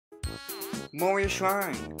Moriya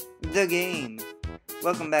Shrine, the game.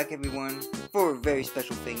 Welcome back everyone for a very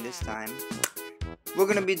special thing this time. We're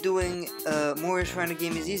gonna be doing Moriya Shrine, the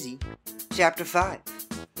game is easy, chapter 5.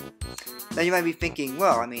 Now you might be thinking,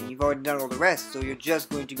 well, I mean, you've already done all the rest, so you're just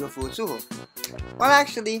going to go for Utsuho. Well,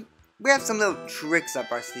 actually, we have some little tricks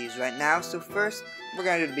up our sleeves right now, so first, we're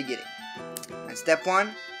gonna do the beginning. And step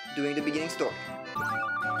 1, doing the beginning story.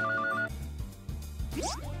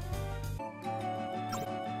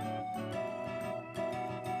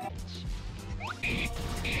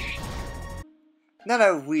 Now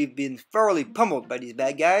that we've been thoroughly pummeled by these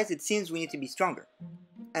bad guys, it seems we need to be stronger.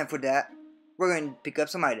 And for that, we're going to pick up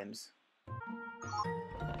some items.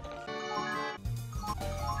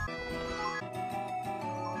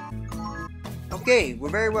 Okay, we're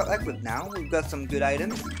very well equipped now. We've got some good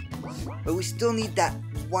items. But we still need that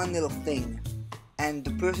one little thing. And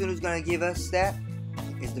the person who's gonna give us that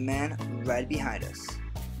is the man right behind us.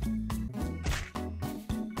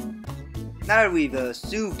 Now that we've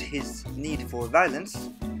soothed his need for violence,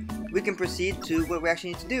 we can proceed to what we actually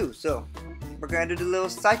need to do. So, we're going to do the little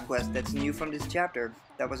side quest that's new from this chapter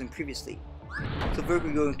that wasn't previously. So first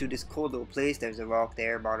we're going to this cold little place. There's a rock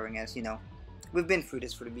there bothering us, you know. We've been through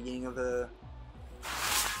this for the beginning of the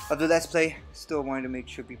Let's Play. Still wanted to make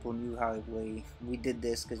sure people knew how we did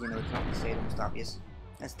this, because, you know, it's not to say the most obvious.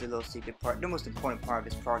 That's the little secret part, the most important part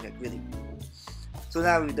of this project, really. So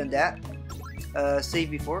now we've done that.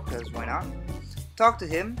 Save before, because why not? Talk to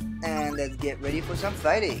him, and let's get ready for some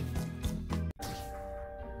fighting.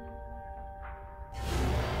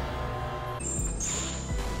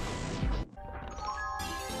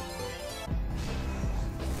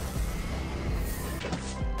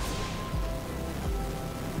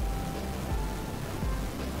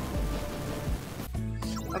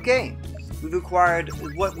 Okay, we've acquired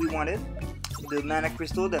what we wanted. The mana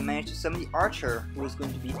crystal that managed to summon the archer, who is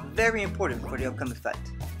going to be very important for the upcoming fight.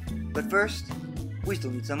 But first, we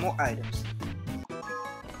still need some more items.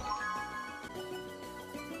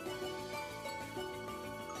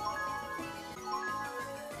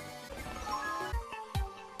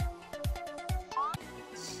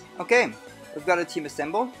 Okay, we've got a team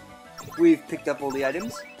assembled. We've picked up all the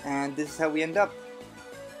items, and this is how we end up.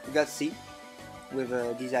 We got C. With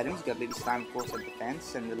these items, we got Baby Slime, of course, at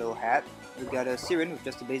defense, and the little hat. We got a Siren with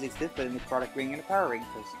just a basic stiff, but a necrotic ring and a power ring,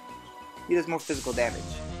 because he does more physical damage.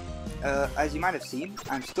 As you might have seen,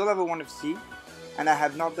 I'm still level 1 of C, and I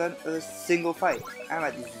have not done a single fight. I'm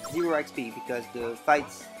at 0 XP, because the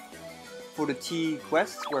fights for the T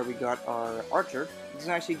quests, where we got our archer,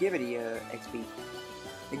 doesn't actually give any XP.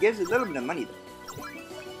 It gives a little bit of money, though.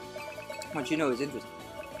 Which, you know, is interesting.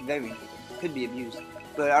 Very interesting. Could be abused,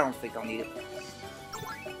 but I don't think I'll need it.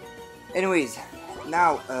 Anyways,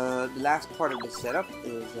 now the last part of this setup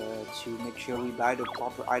is to make sure we buy the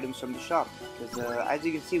proper items from the shop, because as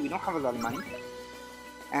you can see, we don't have a lot of money,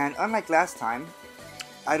 and unlike last time,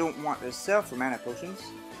 I don't want to sell for mana potions,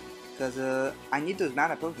 because I need those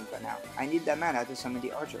mana potions right now. I need that mana to summon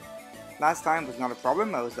the archer. Last time was not a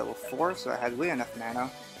problem. I was level 4, so I had way enough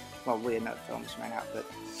mana. Well, way enough, I almost ran out, but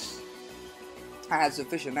I had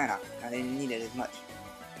sufficient mana. I didn't need it as much,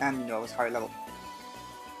 and you know, I was higher level.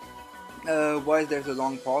 Why there's a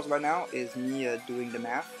long pause right now is me doing the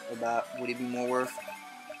math about would it be more worth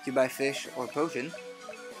to buy fish or potion.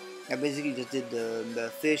 I basically just did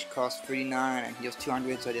the fish cost 39 and heals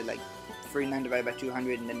 200, so I did like 39 divided by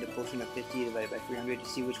 200 and then the potion of 50 divided by 300 to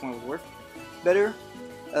see which one was worth better.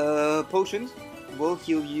 Potions will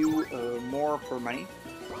heal you more per money,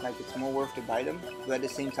 like it's more worth to buy them, but at the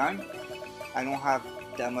same time I don't have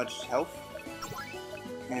that much health,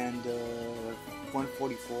 and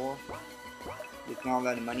 144. It's not a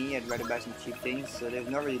lot of money. I'd rather buy some cheap things, so there's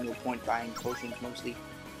not really no point buying potions mostly.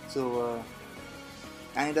 So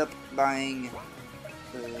I ended up buying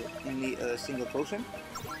only a single potion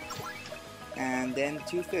and then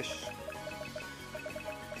 2 fish,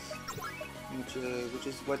 which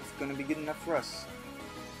is what's going to be good enough for us.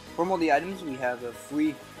 From all the items, we have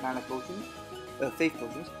 3 mana potions, faith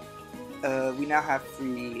potions. We now have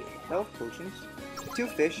 3 health potions, 2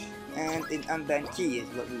 fish, and an unbanned key is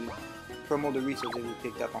what we, from all the resources we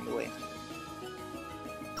picked up on the way.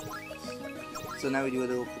 So now we do a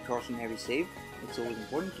little precautionary save. It's always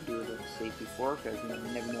important to do a little save before, because you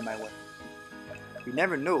never know what. You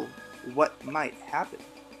never know what might happen.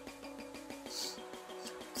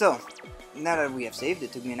 So now that we have saved,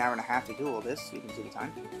 it took me an hour and a half to do all this. You can see the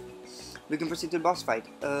time. We can proceed to the boss fight.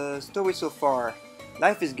 Story so far.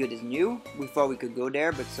 Life is Good is new. We thought we could go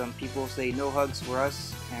there, but some people say no hugs for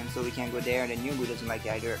us, and so we can't go there, and then Yungu doesn't like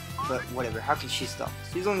it either. But whatever, how can she stop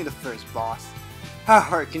us? She's only the first boss. How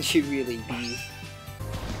hard can she really be?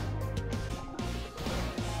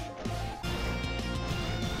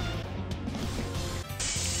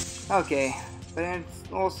 Okay, but in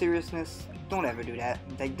all seriousness, don't ever do that.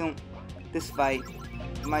 Like, don't. This fight,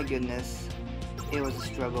 my goodness, it was a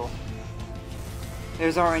struggle.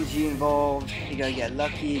 There's RNG involved. You gotta get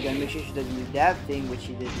lucky. You gotta make sure she doesn't do that thing, which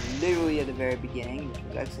she did literally at the very beginning, which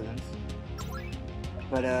was excellent.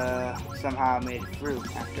 But somehow I made it through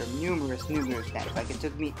after numerous attempts. Like, it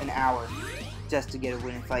took me an hour just to get a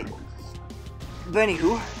winning fight. But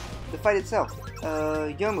anywho, the fight itself.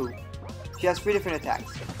 Yomu. She has 3 different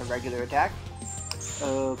attacks. A regular attack,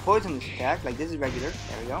 a poisonous attack, like this is regular,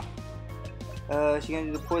 there we go. She can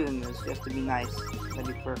do the poisonous just to be nice. That'd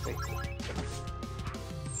be perfect.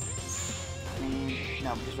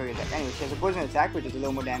 No, just regular attack. Anyway, she has a poison attack, which is a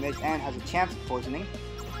little more damage and has a chance of poisoning.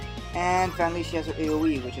 And finally, she has her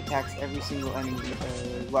AoE, which attacks every single enemy,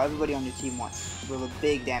 well, everybody on your team once, with a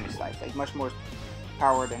big damage slice, like much more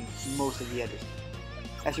power than most of the others.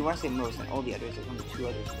 Actually, when I say most, than all the others, there's only 2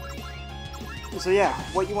 others. So yeah,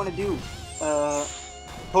 what you want to do,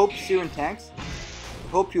 hope Siren tanks,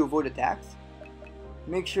 hope you avoid attacks,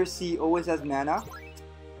 make sure C always has mana,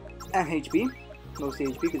 and HP, mostly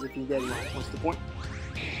HP, because if he's dead, what's the point?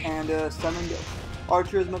 And summon the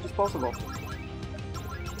Archer as much as possible.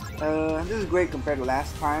 This is great compared to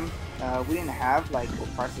last time. We didn't have like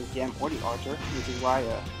Parsel's Gem or the Archer, which is why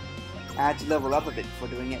I had to level up a bit before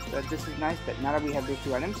doing it. But this is nice that now that we have those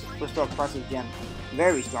 2 items, first off, Parsel's Gem,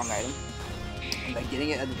 very strong item. And like getting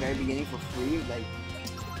it at the very beginning for free, like,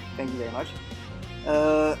 thank you very much.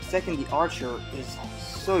 Second, the Archer is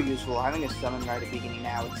so useful. Having a summon right at the beginning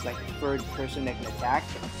now, it's like the 3rd person that can attack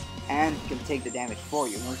and can take the damage for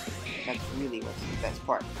you. That's really what's the best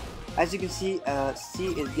part. As you can see, C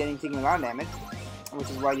is taking a lot of damage, which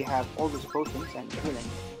is why you have all those potions and healing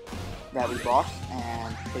that we bought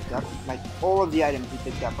and picked up. Like, all of the items we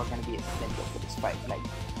picked up are going to be essential for this fight. Like,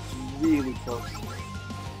 it's really close.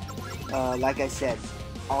 Like I said,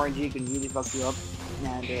 RNG can really fuck you up,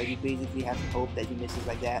 and you basically have to hope that he misses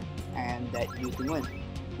like that, and that you can win,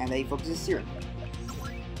 and that he focuses Siren.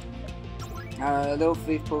 Little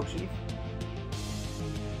Faith Potion.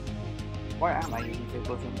 Why am I using Faith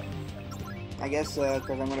Potion? I guess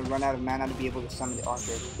because I'm going to run out of mana to be able to summon the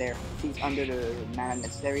Archer there. He's under the mana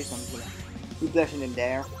necessary, so I'm just going to Blessing in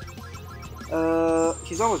there.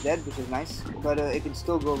 She's almost dead, which is nice, but it can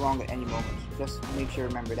still go wrong at any moment. Just make sure to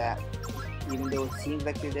remember that. Even though it seems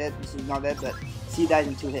like you're dead, she's not dead, but she died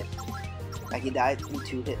in 2 hits. Like, he died in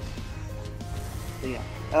 2 hits. So yeah.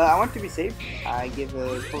 I want to be safe. I give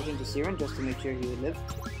a potion to Siren just to make sure he would live.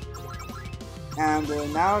 And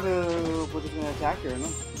now the position attack here,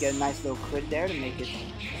 get a nice little crit there to make it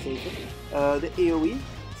safer. The AoE,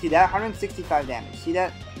 see that 165 damage. See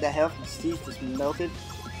that the health of Steve just melted.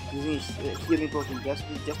 Using his healing potion just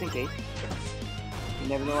in case. You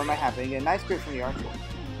never know what might happen. You get a nice crit from the Archer.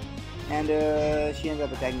 And she ends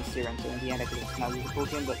up attacking Siren, so in the end I could have not used the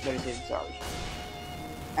potion, but better safe than sorry.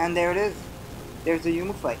 And there it is. There's the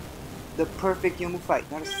Yomu fight. The perfect Yomu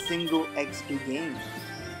fight. Not a single XP game.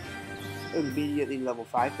 Immediately level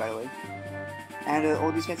 5, by the way. And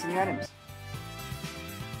all these fancy new items.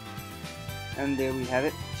 And there we have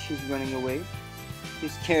it. She's running away.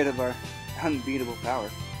 She's scared of our unbeatable power.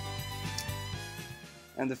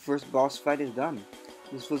 And the first boss fight is done.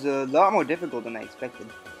 This was a lot more difficult than I expected.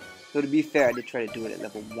 Though to be fair, I did try to do it at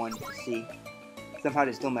level 1 to see. Somehow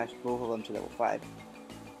they still matched both of them to level 5.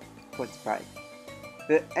 Quite surprised.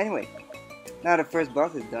 But anyway, now the first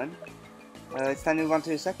boss is done. It's time to move on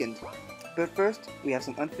to the second. But first, we have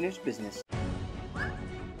some unfinished business.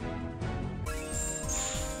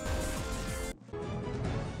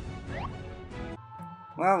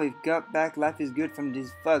 Well, we've got back Life is Good from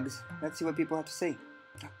these thugs. Let's see what people have to say.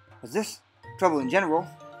 What's this? Trouble in general?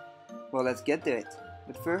 Well, let's get to it.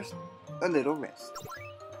 But first, a little rest.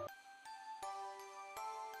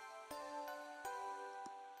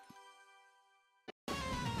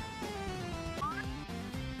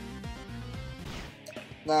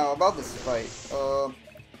 Now, about this fight,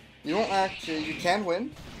 you can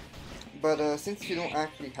win, but since you don't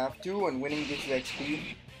actually have to, and winning gives you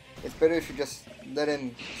XP, it's better if you just let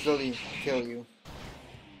him slowly kill you.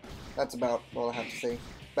 That's about all I have to say.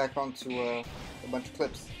 Back onto a bunch of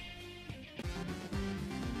clips.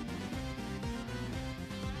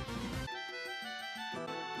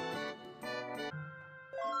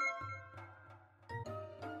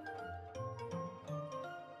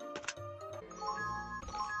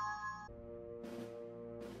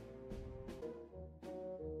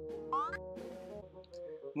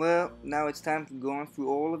 Well, now it's time to go on through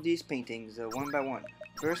all of these paintings, one by one.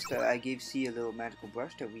 First, I gave C a little magical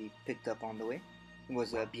brush that we picked up on the way. It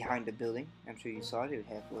was behind the building. I'm sure you saw it. It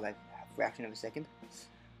had for like a fraction of a second.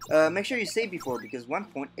 Make sure you save before, because one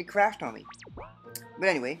point it crashed on me. But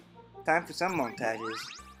anyway, time for some montages.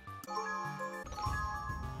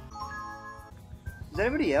 Does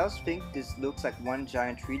anybody else think this looks like one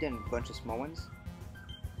giant tree and a bunch of small ones?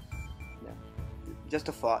 No. Just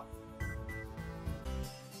a thought.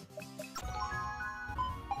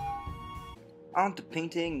 On to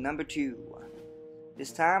painting number 2.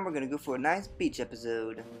 This time we're gonna go for a nice beach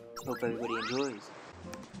episode. Hope everybody enjoys.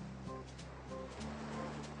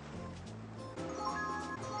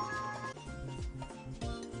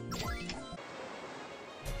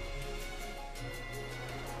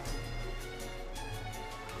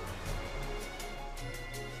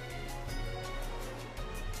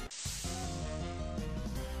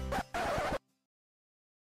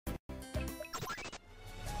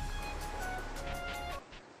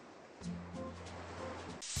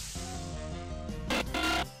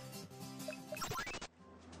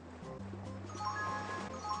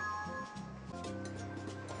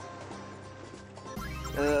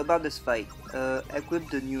 About this fight, equip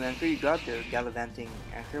the new anchor you got, the gallivanting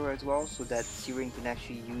anchor as well, so that Siren can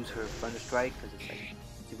actually use her thunder strike, because it's like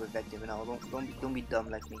super effective and all. Don't be dumb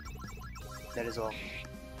like me. That is all.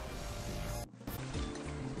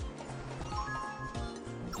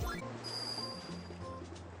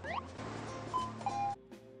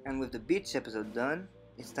 And with the beach episode done,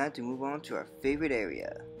 it's time to move on to our favorite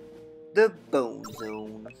area, the bone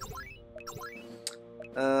zone.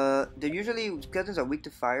 Skeletons are weak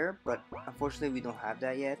to fire, but unfortunately we don't have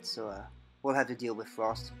that yet, so we'll have to deal with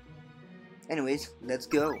frost. Anyways, let's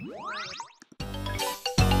go.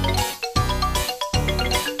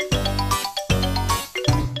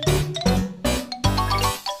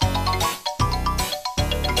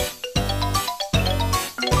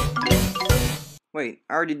 Wait,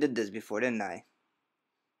 I already did this before, didn't I?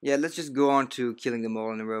 Yeah, let's just go on to killing them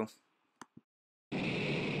all in a row.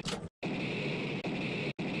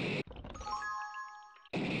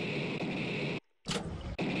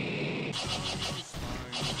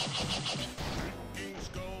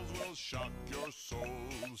 Shock your soul,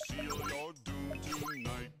 seal your doom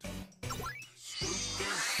tonight. Spooked and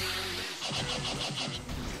silly skeletons,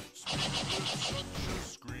 speak with such a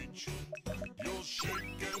screech. You'll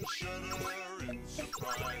shake and shudder in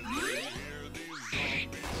surprise when you hear these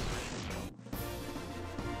zombies.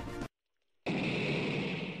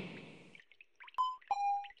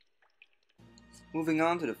 Moving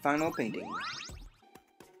on to the final painting.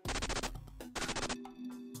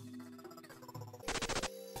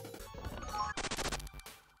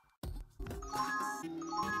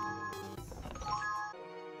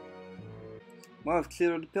 Well, I've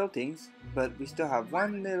cleared all the buildings, but we still have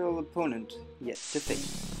one little opponent yet to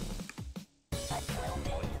face.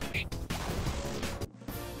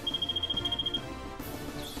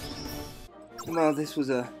 Well, this was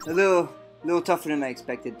a little tougher than I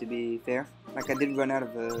expected, to be fair. Like, I did run out of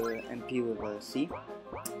MP with C.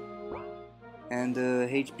 And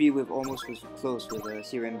HP with almost was close with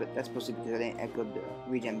Siren, but that's supposed to be because I didn't echo the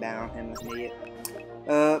regen ban on him like an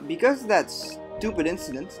idiot. Because of that stupid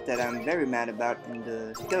incident that I'm very mad about in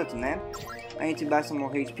the Skeleton Land, I need to buy some more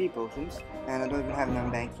HP potions, and I don't even have an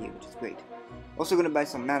unbank here, which is great. Also gonna buy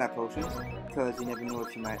some mana potions, because you never know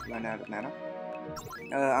if you might run out of mana.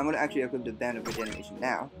 I'm gonna actually equip the Band of Regeneration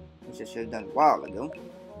now, which I should have done a while ago.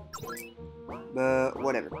 But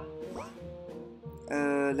whatever.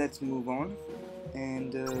 Let's move on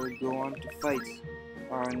and go on to fight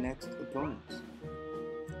our next opponents.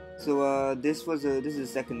 So this is the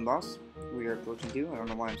second boss we are approaching to. I don't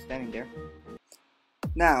know why I'm standing there.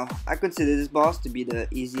 Now, I consider this boss to be the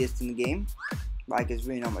easiest in the game. Like, it's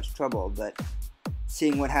really not much trouble, but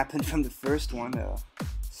seeing what happened from the first one,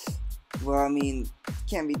 well, I mean,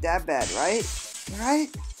 can't be that bad, right? Right?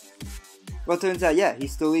 Well, turns out, yeah,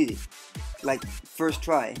 he's still easy. Like, first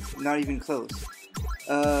try, not even close.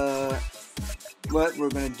 What we're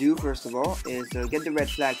gonna do first of all is get the red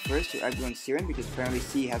flag first to aggro on Siren, because apparently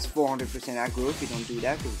C has 400% aggro if you don't do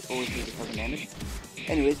that, because it always does a fucking damage.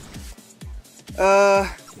 Anyways,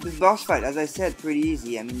 this boss fight, as I said, pretty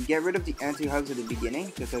easy. I mean, get rid of the anti-hugs at the beginning,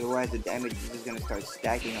 because otherwise the damage is just gonna start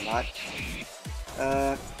stacking a lot.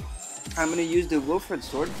 I'm gonna use the Wilfred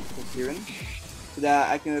sword for Siren, so that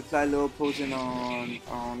I can apply low poison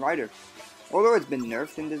on Ryder. Although it's been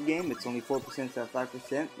nerfed in this game, it's only 4% instead of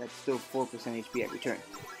 5%, that's still 4% HP every turn.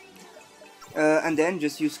 And then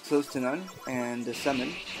just use Close to None and the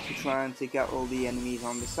Summon to try and take out all the enemies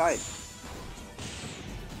on the side.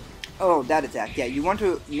 Oh, that attack, yeah, you want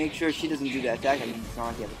to make sure she doesn't do that attack. I mean, it's not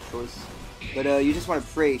like you have a choice. But you just want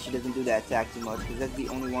to pray she doesn't do that attack too much, because that's the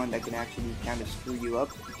only one that can actually kind of screw you up.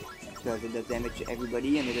 Because it does damage to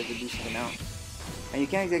everybody and it does a decent amount. And you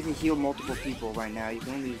can't exactly heal multiple people right now. You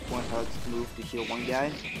can only use one hug move to heal one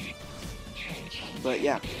guy. But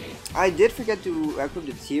yeah, I did forget to equip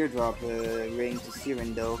the teardrop ring to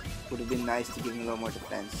Siren though. Would have been nice to give him a little more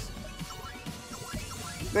defense.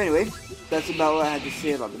 But anyway, that's about what I had to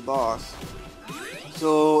say about the boss.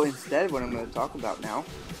 So instead, what I'm going to talk about now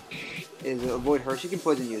is avoid her. She can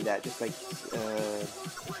poison you with that, just like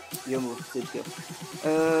Yomu did kill.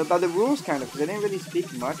 About the rules, kind of, because I didn't really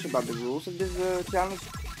speak much about the rules of this challenge.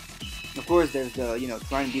 Of course, there's the,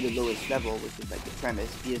 try and be the lowest level, which is like the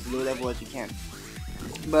premise. Be as low level as you can.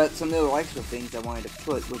 But some little extra things I wanted to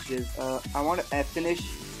put, which is, I want to finish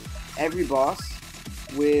every boss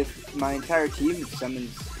with my entire team,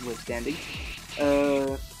 summons withstanding,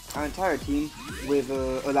 our entire team with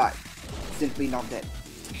alive, simply not dead.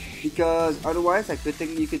 Because otherwise,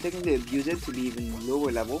 you could technically abuse it to be even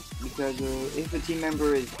lower level. Because if a team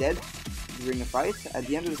member is dead during a fight, at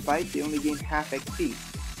the end of the fight, they only gain half XP.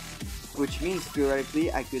 Which means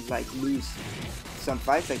theoretically, I could lose some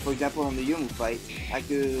fights. Like for example, on the Yomu fight, I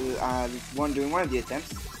could during one of the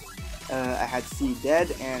attempts, I had C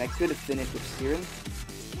dead, and I could have finished with Siren,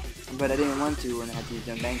 but I didn't want to, and I had to use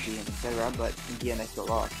Banky and etc. But in the end, I still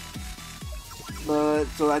lost. But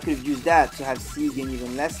so I could have used that to have C gain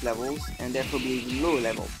even less levels, and therefore be even lower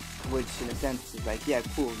level. Which in a sense is like, yeah,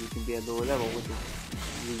 cool, you can be at lower level, which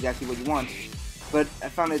is exactly what you want. But I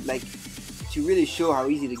found it to really show how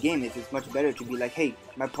easy the game is, it's much better to be like, hey,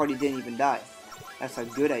 my party didn't even die. That's how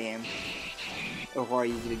good I am. Or how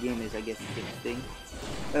easy the game is, I guess is the thing.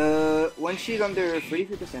 When she's under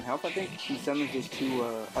 33% health, I think, she summons those two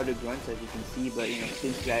other grunts, as you can see, but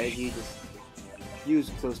same strategy, just use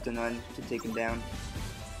close to none to take him down.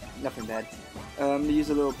 Nothing bad. They use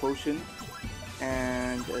a little potion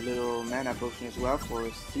and a little mana potion as well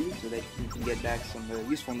for C, so that you can get back some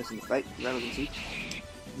usefulness in the fight, relevancy.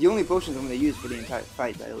 The only potions I'm going to use for the entire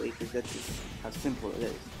fight, by the way, because that's just how simple it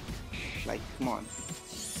is. Like, come on.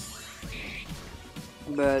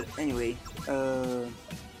 But anyway,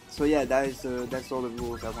 so yeah, that's all the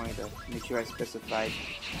rules I wanted to make sure I specified.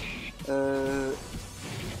 Doing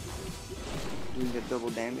the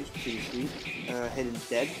double damage, pretty sweet. Hidden's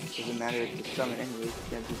dead, doesn't matter if it's summon anyway,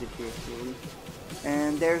 that disappears slowly.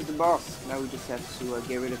 And there's the boss. Now we just have to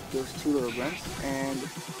get rid of those two little grunts. And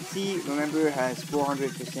C, remember, has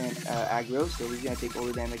 400% aggro, so he's gonna take all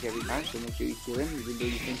the damage every time, so make sure you kill him, even though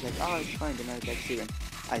you think like, oh, it's fine, they're not attacking him.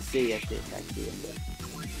 I say yes, they attack him, but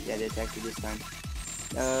yeah, they attacked you this time.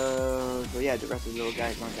 So yeah, the rest of the little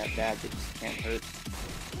guys aren't that bad, they just can't hurt.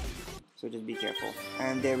 So just be careful.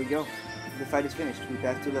 And there we go. The fight is finished. We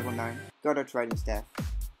passed to level 9, got our trident staff,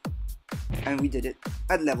 and we did it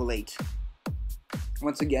at level 8.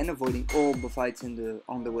 Once again, avoiding all the fights on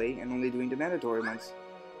the way and only doing the mandatory ones.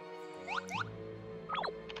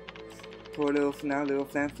 Poor little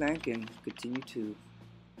flank and continue to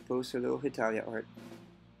post her little Hitalia art.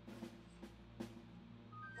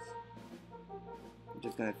 I'm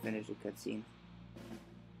just gonna finish the cutscene.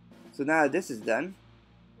 So now that this is done,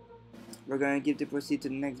 we're gonna proceed to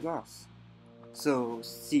the next boss. So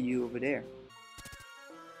see you over there.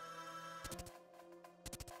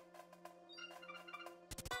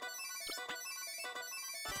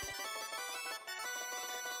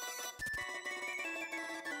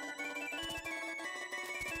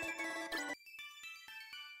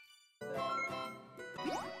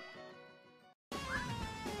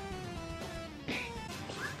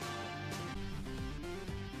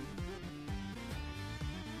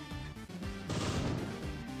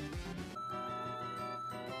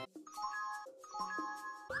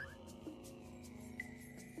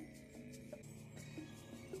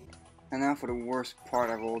 And now for the worst part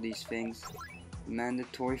of all these things,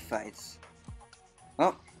 mandatory fights.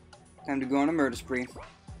 Oh, time to go on a murder spree.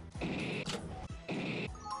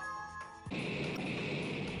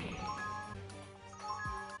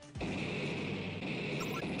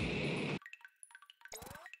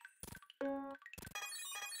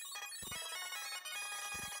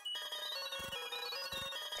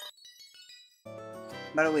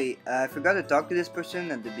 By the way, I forgot to talk to this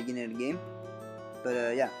person at the beginning of the game,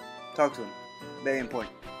 but yeah, talk to him. Very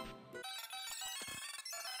important.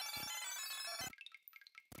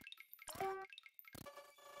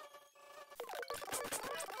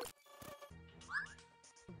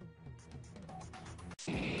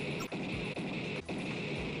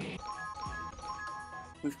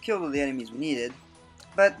 We've killed all the enemies we needed,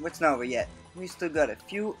 but it's not over yet. We still got a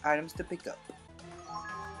few items to pick up.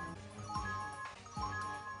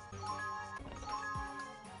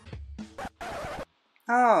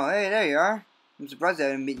 Oh, hey, there you are. I'm surprised I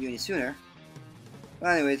didn't meet you any sooner.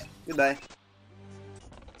 Well, anyways, goodbye.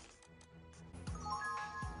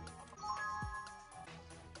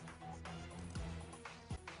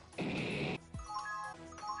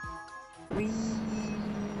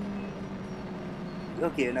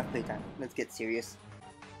 Okay, enough playtime. Let's get serious.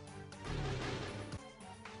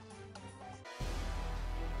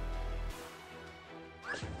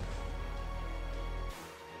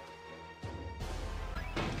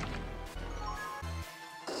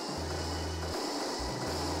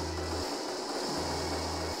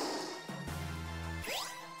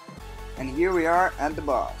 And here we are at the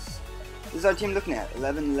boss. This is our team looking at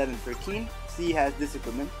 11, 11, 13. C has this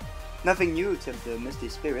equipment. Nothing new except the Misty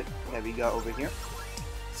Spirit that we got over here.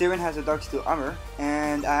 Siren has a Dark Steel Armor,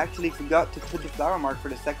 and I actually forgot to put the flower mark for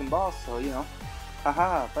the second boss, so you know.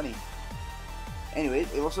 Haha, funny. Anyway,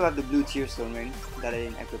 they also have the blue Tear Stone Ring that I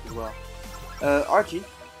didn't equip as well. Archie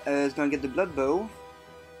is gonna get the Blood Bow.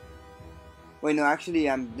 Wait, no, actually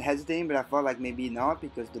I'm hesitating, but I thought like maybe not,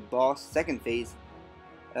 because the boss, second phase,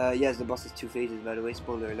 yes, the boss has 2 phases, by the way,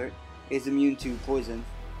 spoiler alert, is immune to poison,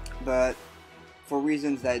 but for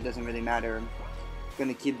reasons that it doesn't really matter, I'm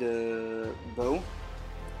gonna keep the bow.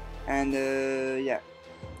 And yeah,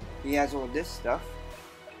 he has all this stuff.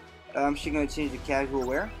 I'm actually gonna change the casual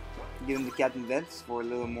wear, give him the Captain Vents for a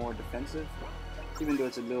little more defensive, even though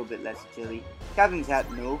it's a little bit less agility. Captain's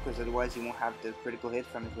hat, no, because otherwise he won't have the critical hit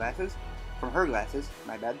from his glasses, from her glasses.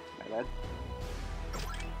 My bad, my bad.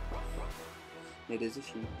 It is a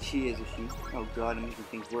she. She is a she. Oh god, I'm making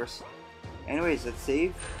things worse. Anyways, let's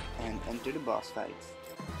save and enter the boss fight.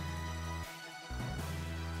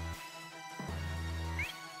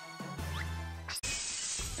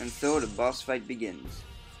 And so the boss fight begins.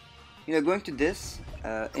 You know, going to this,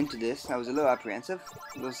 into this, I was a little apprehensive,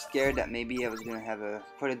 a little scared that maybe I was gonna have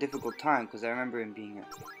quite a difficult time, because I remember him being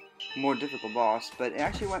a more difficult boss, but it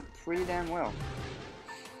actually went pretty damn well.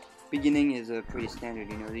 Beginning is pretty standard,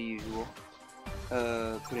 you know, the usual.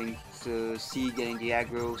 Putting C, getting the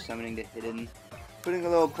aggro, summoning the hidden, putting a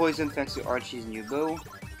little poison thanks to Archie's new bow,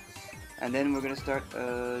 and then we're gonna start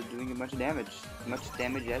doing a bunch of damage, as much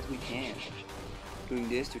damage as we can. Doing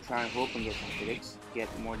this to try and hope and get some critics, get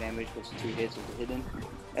more damage with 2 hits with the hidden,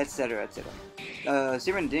 etc, etc.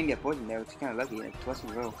 Siren didn't get poisoned there, which is kind of lucky, like twice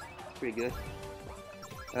in a row. Pretty good.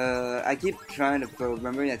 I keep trying to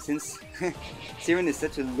remember that since Siren is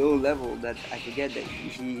such a low level that I forget that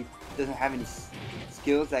he doesn't have any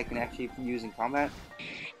skills that I can actually use in combat,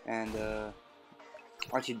 and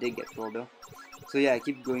Archie did get trolled though. So yeah, I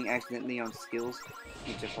keep going accidentally on skills,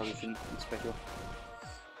 which I probably shouldn't, it's special.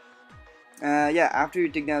 Yeah, after you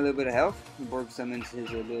take down a little bit of health, Borg summons his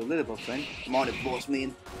little Lilliput friend. Come on, it boss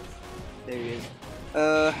man. There he is.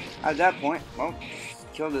 At that point, well,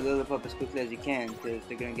 kill the Lilliput as quickly as you can, because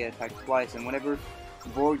they're gonna get attacked twice, and whenever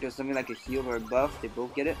Borg does something like a heal or a buff, they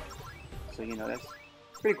both get it. So, you know, that's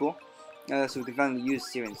pretty cool. So we can finally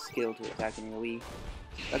use Siren's skill to attack an AoE.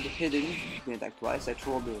 At the hidden, you can attack twice. I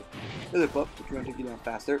trolled the Lilliput to try and take you down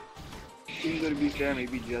faster. Even though, to be fair,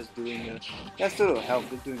 maybe just doing a... That still will help,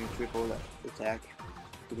 just doing a triple attack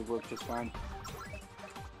would have worked just fine.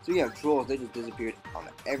 So yeah, trolls, they just disappeared on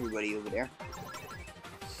everybody over there.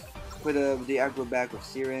 Put the aggro back with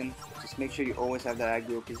Siren. Just make sure you always have that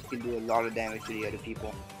aggro, because you can do a lot of damage to the other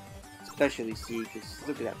people. Especially C, because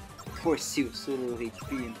look at that. Poor C with so little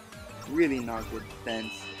HP and really not good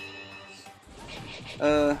defense.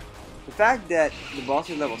 The fact that the boss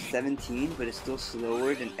is level 17, but is still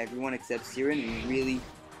slower than everyone except Siren, really,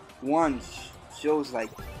 one, shows like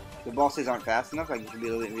the bosses aren't fast enough, like you should be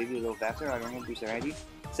maybe a little faster, I don't know, boost already.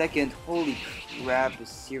 Second, holy crap, is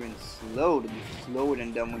Siren slow to be slower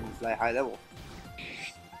than dumb when he's like high level.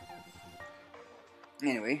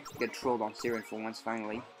 Anyway, get trolled on Siren for once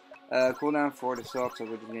finally. Cooldown for the swap, so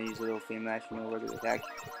we're just gonna use a little Flame Lash, you know, regular attack.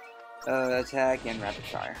 Attack and rapid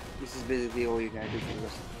fire. This is basically all you're gonna do for the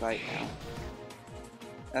rest of the fight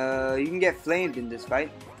now. You can get flamed in this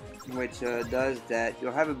fight, which does that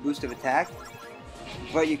you'll have a boost of attack,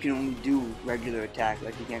 but you can only do regular attack,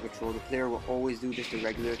 like you can't control. The player will always do just a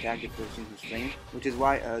regular attack the person who's flamed, which is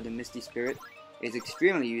why the Misty Spirit is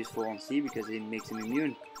extremely useful on C, because it makes him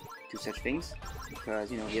immune to such things,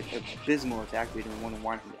 because, you know, he has abysmal attack, we don't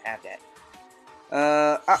want him to have that.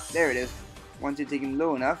 There it is. Once you take him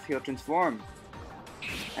low enough, he'll transform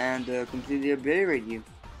and completely obliterate you,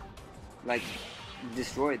 like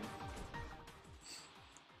destroyed.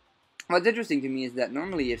 What's interesting to me is that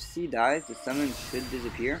normally if C dies, the summon should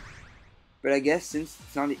disappear, but I guess since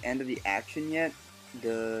it's not the end of the action yet,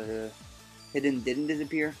 the hidden didn't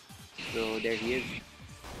disappear, so there he is,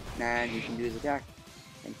 and he can do his attack.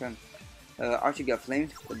 Thank fun. Archie got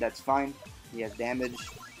flamed, but that's fine. He has damage.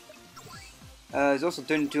 He's also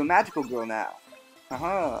turned into a magical girl now.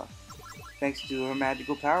 Haha. Thanks to her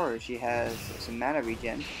magical power, she has some mana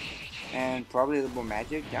regen and probably a little more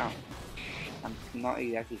magic. I'm not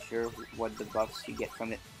exactly sure what the buffs you get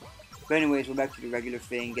from it. But anyways, we're back to the regular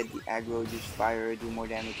thing. Get the aggro, use fire, do more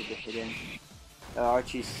damage to the hidden.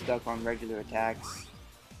 Archie's stuck on regular attacks.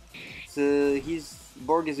 So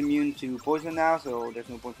Borg is immune to poison now, so there's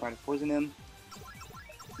no point trying to poison him.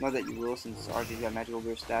 Not that you will, since Archie's got magical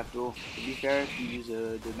burst staff though. To be fair, if you use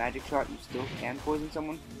the magic shot, you still can poison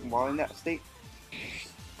someone while in that state.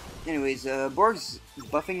 Anyways, Borg's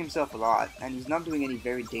buffing himself a lot, and he's not doing any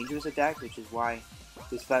very dangerous attacks, which is why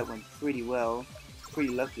this fight went pretty well.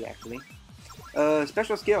 Pretty lucky, actually.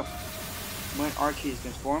 Special skill. When Archie is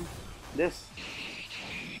transformed, this.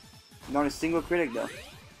 Not a single critic, though.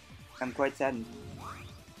 I'm quite saddened.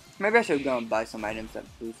 Maybe I should have gone and buy some items that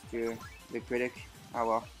boost the critic. Oh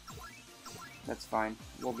well. That's fine.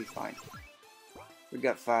 We'll be fine. We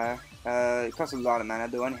got fire. It costs a lot of mana,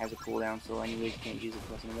 though, and it has a cooldown, so anyways, you can't use it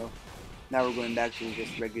twice in a row. Now we're going back to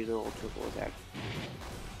just regular old triple attack.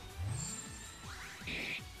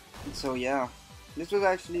 So yeah, this was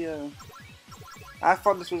actually I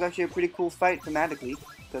thought this was actually a pretty cool fight thematically,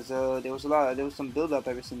 because there was some build up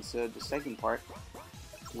ever since the second part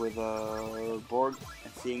with Borg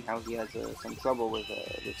and seeing how he has some trouble with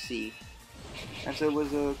C. And so it was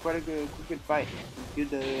quite a good fight.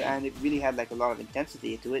 Good, and it really had like a lot of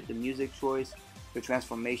intensity to it. The music choice, the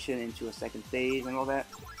transformation into a second phase, and all that.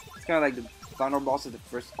 It's kind of like the final boss of the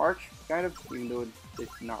first arc, kind of, even though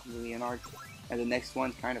it's not really an arc. And the next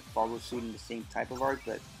one kind of follows suit in the same type of arc,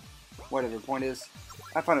 but whatever. Point is,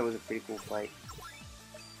 I found it was a pretty cool fight.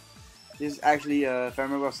 This is actually, if I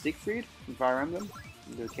remember, Siegfried from Fire Emblem,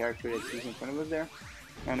 the character that's in front of us there.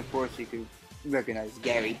 And of course, you could recognize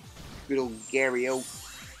Gary. Good old Gary-O.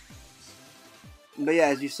 But yeah,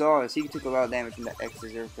 as you saw, he took a lot of damage from that X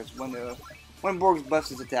scissor, because when Borg buffs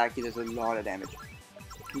his attack, he does a lot of damage.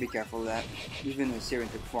 Be careful of that. Even the Siren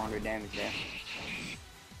took 400 damage there.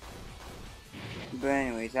 But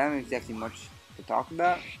anyways, I haven't exactly much to talk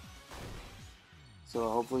about. So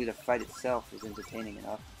hopefully the fight itself is entertaining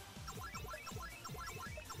enough.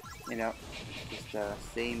 You know,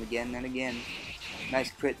 just same again and again.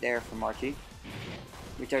 Nice crit there from Archie,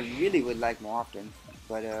 which I really would like more often,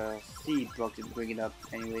 but C broke to bring it up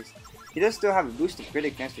anyways. He does still have a boost of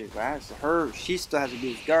critic thanks to his glass. She still has a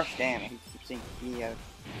boost. Gosh damn, I keep saying he,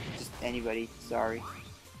 just anybody, sorry.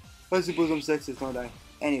 I suppose I'm sexist, don't I?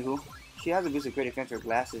 Anywho, she has a boost of critic thanks to her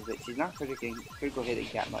glasses, but she's not critical hitting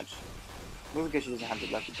that much. Mostly because she doesn't have the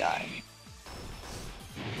lucky die.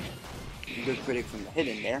 Good critic from the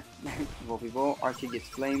hidden there. Wolfie Archie gets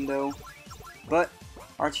flamed though, but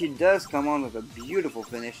Archie does come on with a beautiful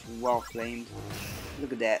finish while flamed.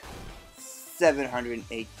 Look at that.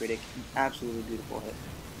 708 critic. Absolutely beautiful hit.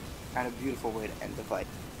 And a beautiful way to end the fight.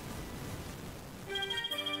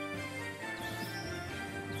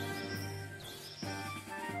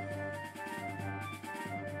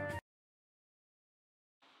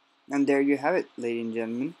 And there you have it, ladies and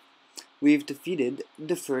gentlemen. We've defeated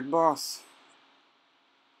the third boss.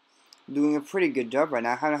 Doing a pretty good job right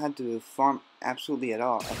now. I haven't had to farm absolutely at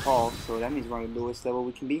all, so that means we're on the lowest level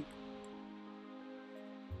we can be.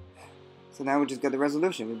 So now we just got the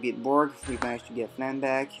resolution. We beat Borg, we managed to get Flan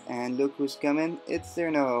back, and look who's coming. It's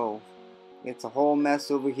Cerno. It's a whole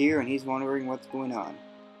mess over here, and he's wondering what's going on.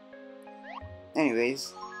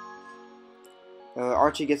 Anyways,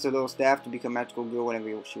 Archie gets a little staff to become magical girl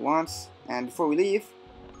whenever she wants. And before we leave,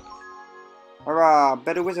 hurrah!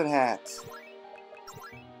 Better wizard hat.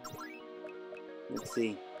 Let's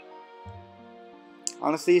see.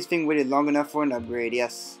 Honestly, this thing waited long enough for an upgrade.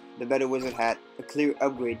 Yes, the better wizard hat, a clear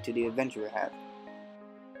upgrade to the adventurer hat.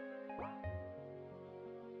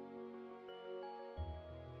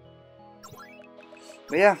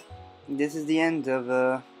 But yeah, this is the end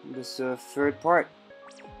of this third part.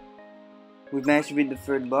 We've managed to beat the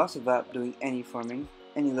third boss without doing any farming,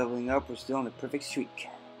 any leveling up. We're still on the perfect streak.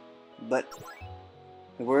 But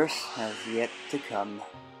the worst has yet to come.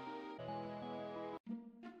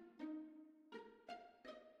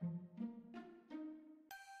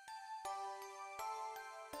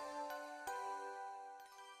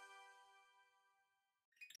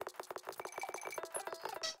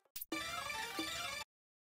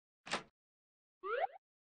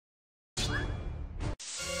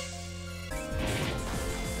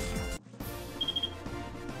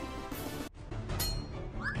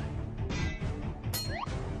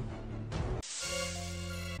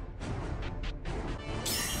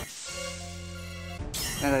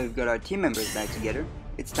 Now that we've got our team members back together,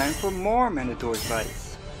 it's time for more mandatory fights.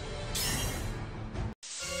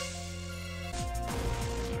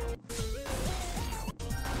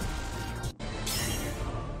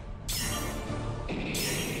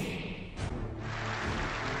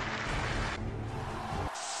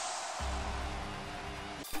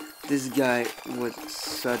 This guy was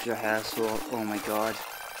such a hassle. Oh my god.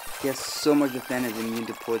 He has so much defense and immune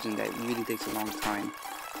to poison that it really takes a long time.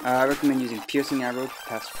 I recommend using piercing arrow to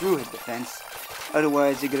pass through his defense.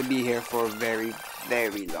 Otherwise, you're gonna be here for a very,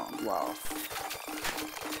 very long while.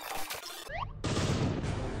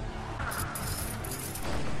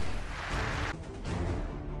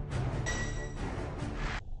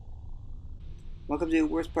 Welcome to the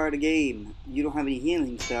worst part of the game. You don't have any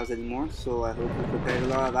healing spells anymore, so I hope you prepared a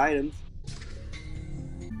lot of items.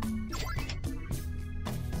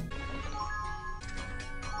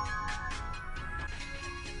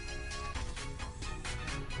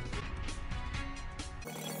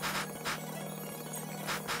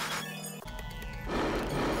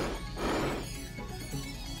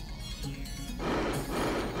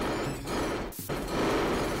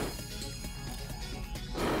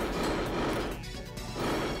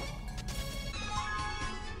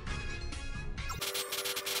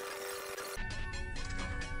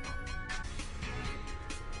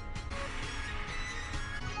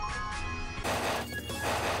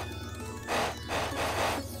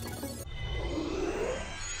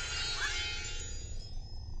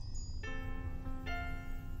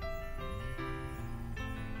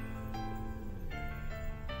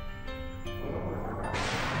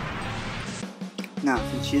 Now,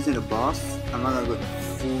 since she isn't a boss, I'm not gonna go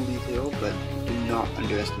full detail, but do not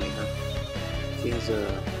underestimate her. She has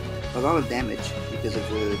a lot of damage because of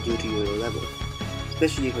due to your level,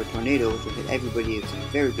 especially her tornado, which will hit everybody with a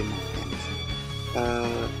very good amount of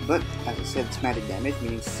damage. But as I said, it's magic damage,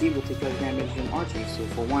 meaning C will take less damage than Archie. So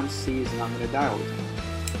for once, C is not gonna die all the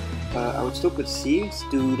time. I would still put C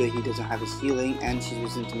due that he doesn't have his healing and she's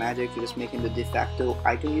resistant to magic. You just make him the de facto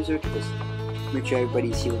item user to just make sure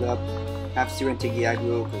everybody's healed up. Have Siren take the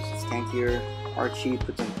aggro because it's tankier. Archie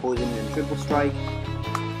put some poison and triple strike.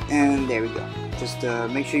 And there we go. Just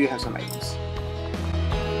make sure you have some items.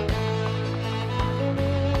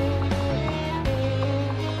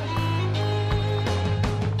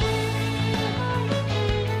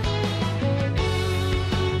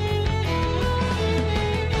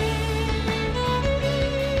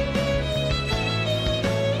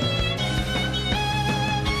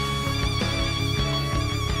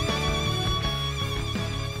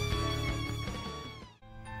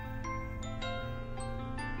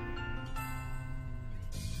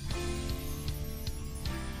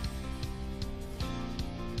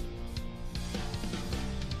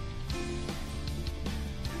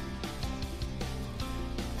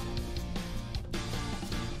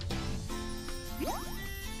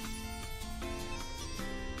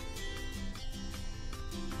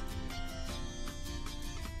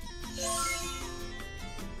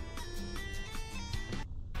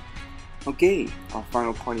 Okay, our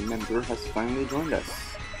final party member has finally joined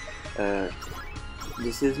us.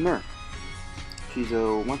 This is Mer. She's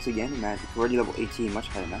once again a magic, already level 18, much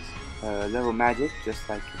higher than us. Level magic, just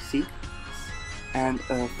like C. And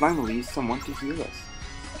finally, someone to heal us.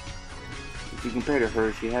 If you compare to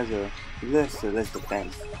her, she has a less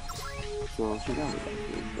defense. So she's only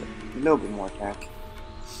but a little bit more attack.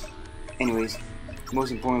 Anyways,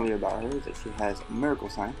 most importantly about her is that she has a miracle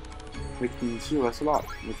sign, which can heal us a lot,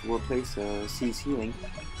 which will replace C's healing,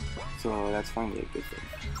 so that's finally a good thing.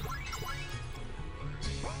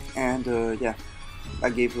 And yeah, I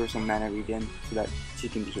gave her some mana regen so that she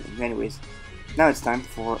can be healing. Anyways, now it's time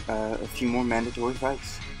for a few more mandatory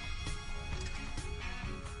fights.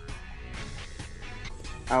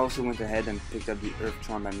 I also went ahead and picked up the Earth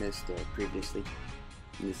Charm I missed previously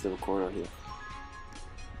in this little corridor here.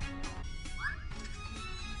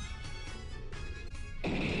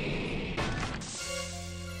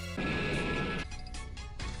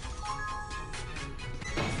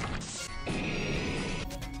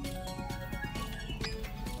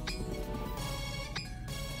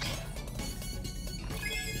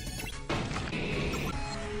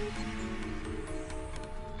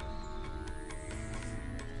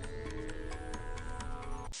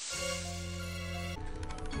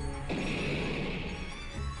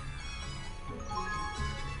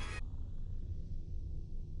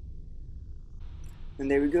 And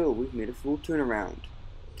there we go, we've made a full turnaround.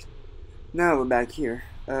 Now we're back here.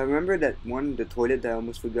 Remember that one in the toilet that I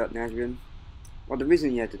almost forgot Nazrian? Well, the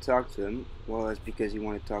reason you had to talk to him was because you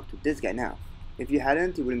wanted to talk to this guy now. If you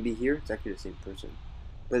hadn't, he wouldn't be here. It's actually the same person.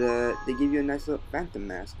 But they give you a nice little phantom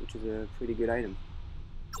mask, which is a pretty good item.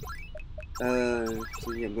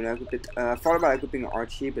 So yeah, I'm gonna equip it. I thought about equipping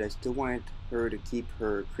Archie, but I still wanted her to keep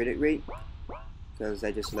her crit rate because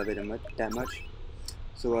I just love it that much.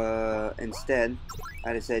 So instead,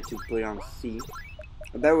 I decided to put it on C,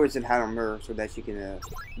 A better word is had on her so that she can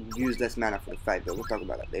use less mana for the fight, but we'll talk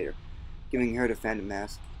about that later. Giving her the Phantom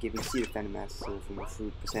Mask, giving C the Phantom Mask, so from a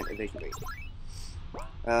 3% evasion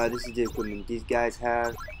rate. This is the equipment these guys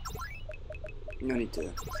have. No need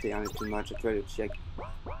to stay on it too much. I try to check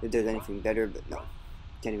if there's anything better, but no.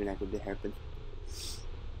 Can't even equip the hairpin.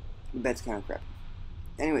 That's kind of crap.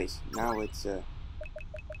 Anyways, now it's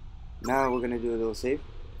now we're gonna do a little save,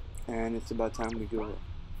 and it's about time we go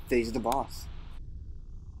face the boss.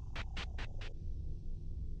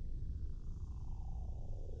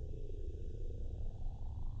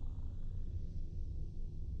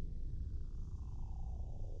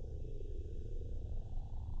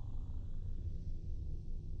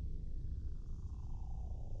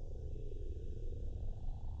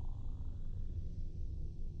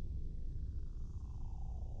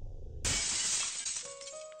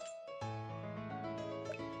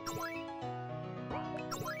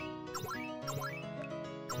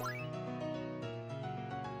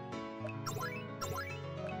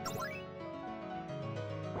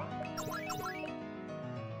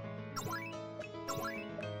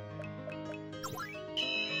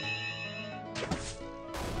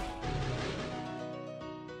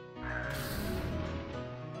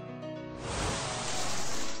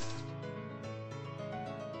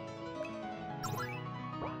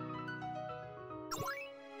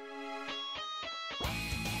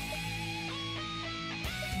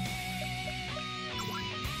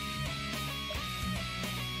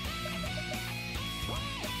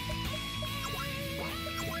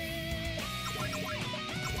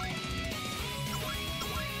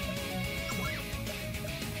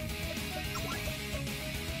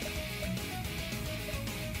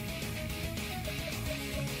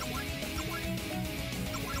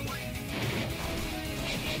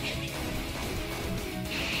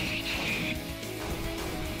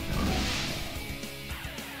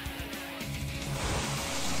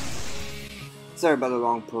 Sorry about the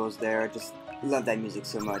long pause there, I just love that music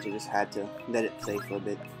so much, I just had to let it play for a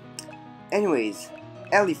bit. Anyways,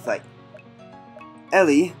 Ellie fight.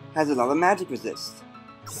 Ellie has a lot of magic resist.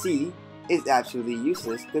 C is absolutely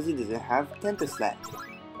useless because he doesn't have Tentaslash.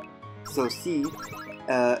 So C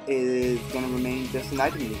is gonna remain just an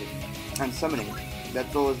item user and summoning.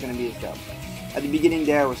 That's all it's gonna be his job. At the beginning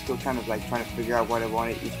there I was still kind of like trying to figure out what I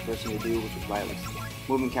wanted each person to do, which is why I was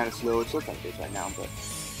moving kind of slow. It's still like this right now, but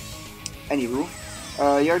anywho,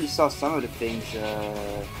 you already saw some of the things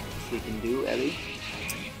she can do, Ellie.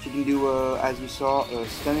 She can do, as you saw,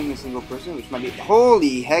 stunning a single person, which might be...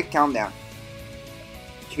 Holy heck, calm down.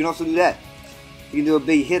 She can also do that. She can do a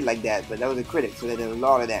big hit like that, but that was a critic, so that did a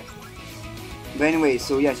lot of damage. But anyway,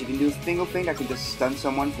 so yeah, she can do a single thing that can just stun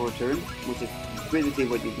someone for a turn, which is basically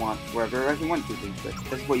what you want forever. Actually, one, two things, but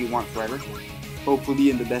that's what you want forever. Hopefully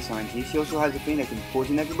in the best RNG. She also has a thing that can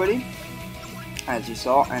poison everybody, as you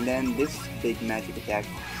saw, and then this big magic attack.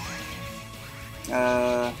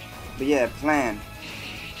 But yeah, plan.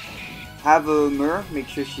 Have a Mur, make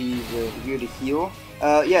sure she's here to heal.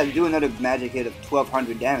 Yeah, do another magic hit of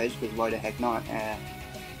 1200 damage, because why the heck not.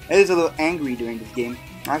 It is a little angry during this game.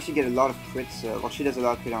 I actually get a lot of crits, well she does a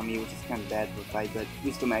lot of crit on me, which is kind of bad for a fight, but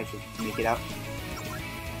we still managed to make it out.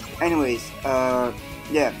 Anyways,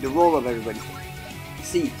 yeah, the role of everybody.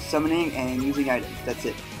 C, summoning and using items, that's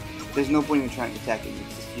it. There's no point in trying to attack it,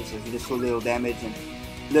 it's just useless, you just so little damage, and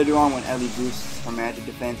later on when Ellie boosts her magic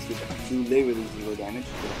defense, you do literally 0 damage,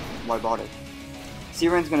 so why bother?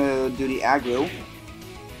 Siren's gonna do the aggro,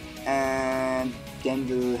 and then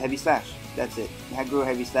the heavy slash, that's it. Aggro,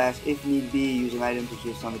 heavy slash, if need be, use an item to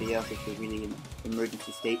heal somebody else if they're really in an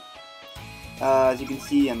emergency state. As you can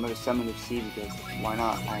see, I'm gonna summon with C because why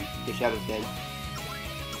not, the Shadow's dead.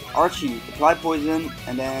 Archie, apply poison,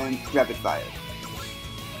 and then rapid fire.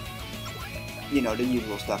 You know, the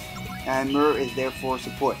usual stuff. And Mur is there for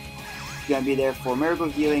support. She's gonna be there for miracle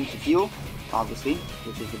healing to heal, obviously,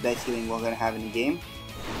 which is the best healing we're gonna have in the game.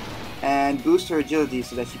 And boost her agility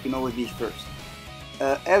so that she can always be first.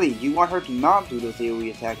 Ellie, you want her to not do those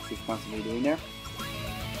AoE attacks she's constantly doing there,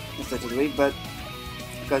 in such a way, but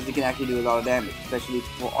because they can actually do a lot of damage, especially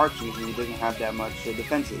for Archie, who doesn't have that much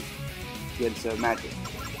defenses against magic.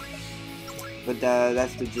 But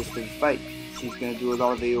that's the gist of the fight. She's going to do a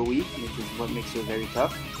lot of AoE, which is what makes her very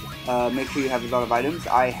tough. Make sure you have a lot of items.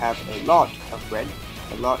 I have a lot of bread.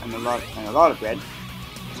 A lot and a lot and a lot of bread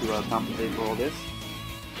to compensate for all this.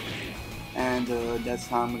 And that's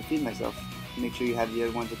how I'm going to feed myself. Make sure you have the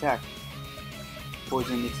other one's attack.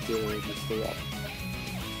 Poison needs to stay up.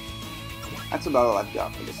 That's about all I've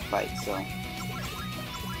got for this fight, so...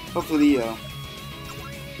 Hopefully,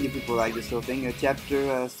 you people like this whole thing.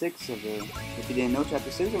 Chapter 6 of if you didn't know,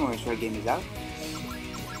 Chapter 6 of Moriya Shrine game is out.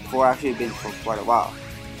 for actually been for quite a while,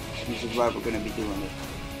 which is why we're going to be doing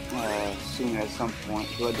it soon at some point.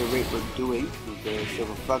 So at the rate we're doing with the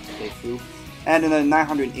Silver Flux playthrough, and another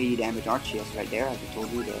 980 damage RCS right there, as I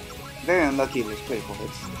told you, very unlucky with critical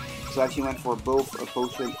hits. So I actually went for both a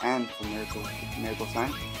potion and for miracle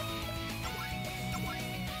sign.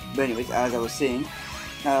 But anyways, as I was saying,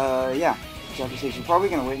 yeah, chapter 6. We're probably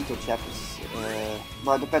gonna wait until chapter.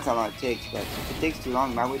 Well, it depends how long it takes. But if it takes too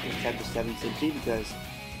long, I might wait till chapter 7 simply because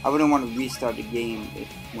I wouldn't want to restart the game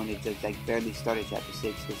when it just like barely started chapter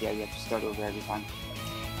 6. Because yeah, you have to start over every time.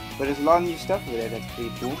 But there's a lot of new stuff over there that's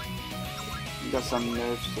pretty cool. We got some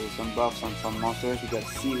nerfs, so some buffs on some monsters. We got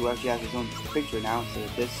C, who actually has his own picture now instead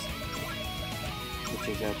of this, which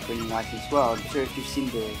is pretty nice as well. I'm sure if you've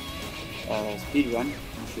seen the speed run,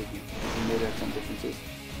 you know there are some differences.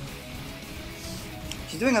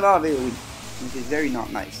 She's doing a lot of AoE, which is very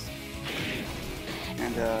not nice,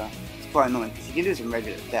 and it's quite annoying because she can do some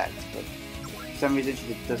regular attacks, but for some reason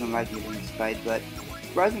she just doesn't like using the Spite. But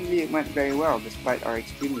surprisingly, it went very well despite our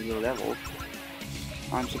extremely low level.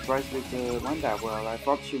 I'm surprised it went that well. I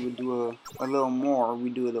thought she would do a little more, or we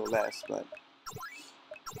do a little less, but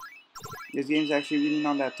this game's actually really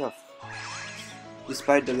not that tough.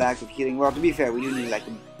 Despite the lack of healing. Well, to be fair, we do need like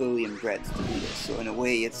a billion breads to do this, so in a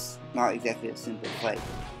way it's not exactly a simple fight.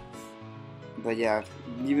 But yeah,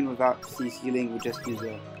 even without C's healing, we just use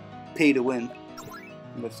a pay to win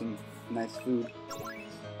with some nice food.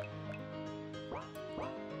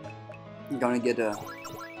 I'm gonna get a...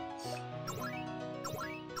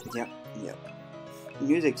 Yep. The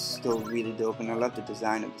music's still really dope, and I love the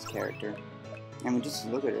design of this character. I mean, just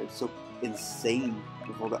look at her, it's so insane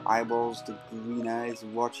with all the eyeballs, the green eyes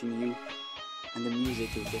watching you, and the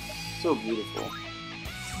music is just so beautiful.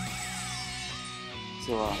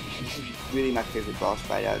 So this is really my favorite boss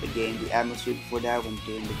fight out of the game. The atmosphere before that, when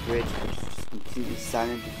doing the bridge, which is just completely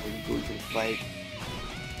silent before you go into the fight,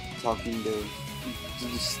 talking the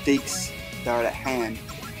stakes that are at hand.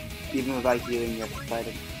 Even without healing, you have to fight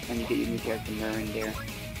it, and you get your new character Mur in there.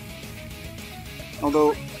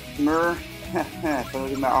 Although Mur, if I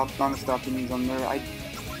look at my honest opinions on Mur,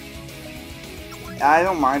 I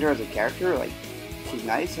don't mind her as a character. Like, she's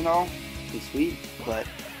nice and all, she's sweet, but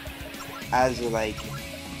as a like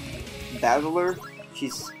battler,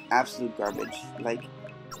 she's absolute garbage. Like,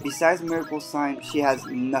 besides Miracle Sign, she has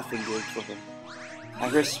nothing good for her.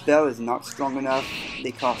 Her spell is not strong enough.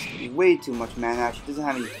 They cost way too much mana. She doesn't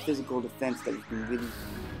have any physical defense that you can really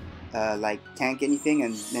like tank anything,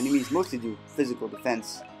 and enemies mostly do physical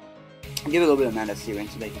defense. Give it a little bit of mana searing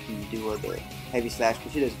so that you can do the heavy slash,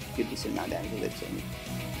 but she does a good decent amount of damage with it. So.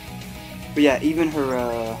 But yeah, even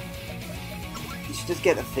her, you should just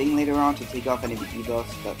get a thing later on to take off any of the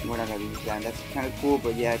debuffs, but we're not gonna use that. That's kind of cool,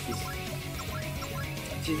 but yeah, she's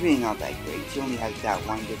really not that great. She only has that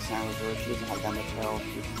one good sound with her. She doesn't have that much health.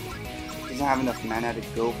 She doesn't have enough mana to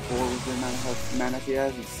go for with the amount of mana she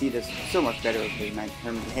has. And see this so much better with his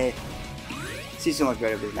magic. See so much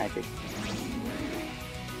better with his magic.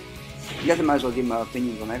 I guess I might as well give my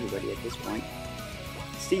opinions on everybody at this point.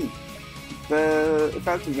 See, but if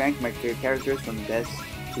I have to rank my favorite characters from best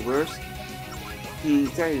to worst,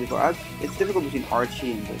 it's very difficult. It's difficult between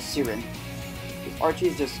Archie and Siren. Archie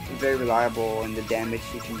is just very reliable in the damage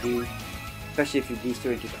she can do, especially if you boost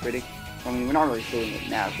her into critic. I mean, we're not really feeling it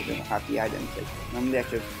now because we don't have the items. Like, normally I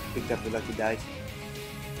should have picked up the lucky dice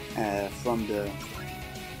from the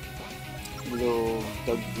little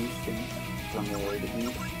dog boost thing from the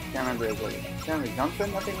beach. Can't remember his name. Can't remember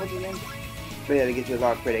Johnson, I think was his name. But yeah, they get you a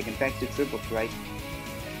lot of critic, and thanks to triple strike,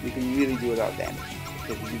 you can really do a lot of damage.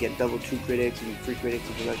 Because you can get double 2 critics, you can 3 critics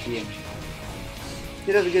if you're lucky, and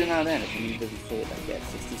it does a good amount of damage. I mean, it doesn't show it like that.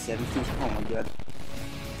 60, 70, oh my god.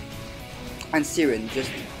 And Siren,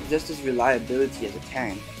 just his reliability as a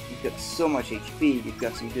tank. You've got so much HP, you've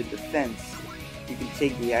got some good defense. You can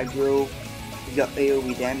take the aggro, he's got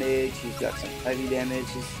AoE damage, he's got some heavy damage.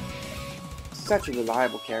 He's such a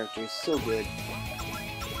reliable character, he's so good.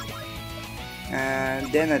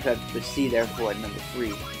 And then I've had to proceed therefore at number 3.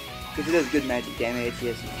 Because he does good magic damage, he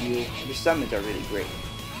has some heal. The summons are really great.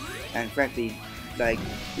 And frankly, like,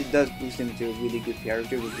 it does boost him into a really good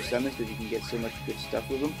character with the summons because you can get so much good stuff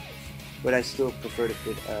with him. But I still prefer to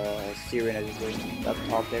put Siren as his way up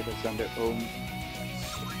top there because it's on their own.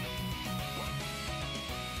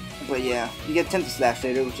 But yeah, you get Tenta Slash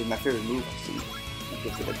later, which is my favorite move to see.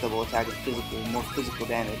 You get a double attack with more physical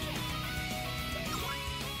damage.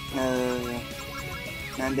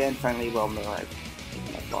 And then finally, well, Moriya,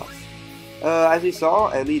 my boss. As we saw,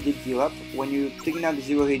 Ellie did heal up. When you're taking down the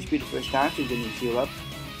 0 HP the first time, she didn't heal up.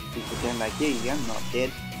 You pretend like, yeah, I'm not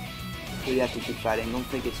dead. So you have to keep fighting. Don't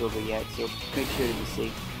think it's over yet, so make sure to be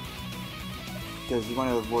safe. because you want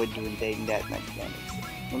to avoid taking that much damage.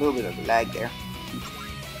 A little bit of lag there.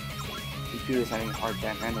 Computer's having a hard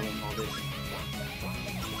time handling all this.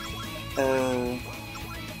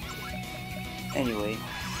 Anyway,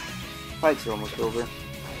 fights are almost over.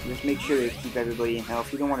 Just make sure to keep everybody in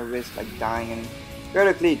health. You don't want to risk like dying, and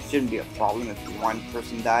theoretically it shouldn't be a problem if one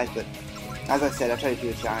person dies, but as I said, I try to do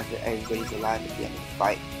a challenge that everybody's alive at the end of the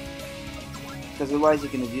fight. Because otherwise you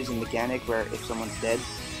can abuse a mechanic where if someone's dead,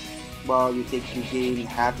 well, you gain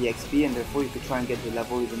half the XP, and therefore you could try and get the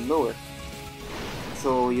level even lower.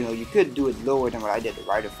 So, you know, you could do it lower than what I did, the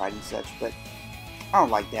rider fight and such, but I don't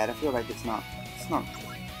like that. I feel like it's not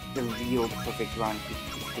the real perfect run if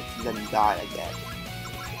you just let him die like that.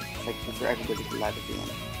 It's like for everybody to alive at the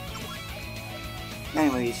end.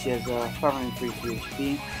 Anyways, she has 533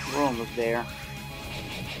 HP. We're almost there.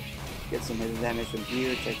 Get some hidden damage from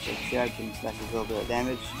here. Check, and slash a little bit of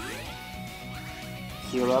damage.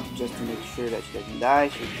 Heal up just to make sure that she doesn't die.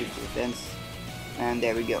 She keeps her defense. And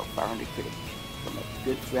there we go, 500 critic from a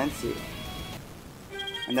good friend here.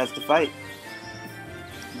 And that's the fight.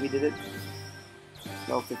 We did it.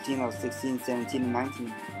 Level 15, level 16, 17, and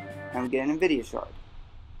 19. And we get an Nvidia shard.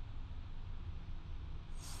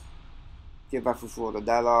 Give back for the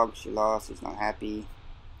dialogue. She lost. She's not happy.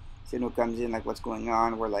 Signal comes in like, what's going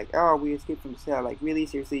on? We're like, oh, we escaped from the cell. Like, really?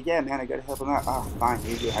 Seriously? Yeah, man, I gotta help them out. Oh, fine.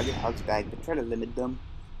 Here you go. Have your hugs back. But try to limit them.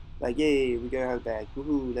 Like, yay, we got our hug back.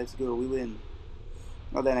 Woohoo, let's go. We win.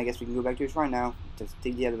 Well, then I guess we can go back to your shrine now. Just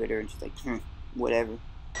take the elevator. And she's like, whatever.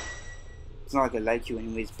 It's not like I like you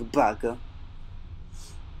anyways, Babaka.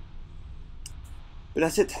 But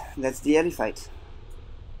that's it. That's the Ellie fight.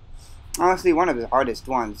 Honestly, one of the hardest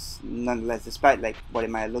ones, nonetheless, despite like what it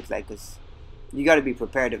might look like, because you got to be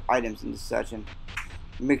prepared of items and such, and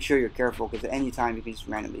make sure you're careful, because at any time you can just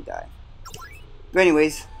randomly die. But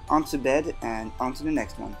anyways, on to bed, and on to the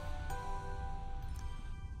next one.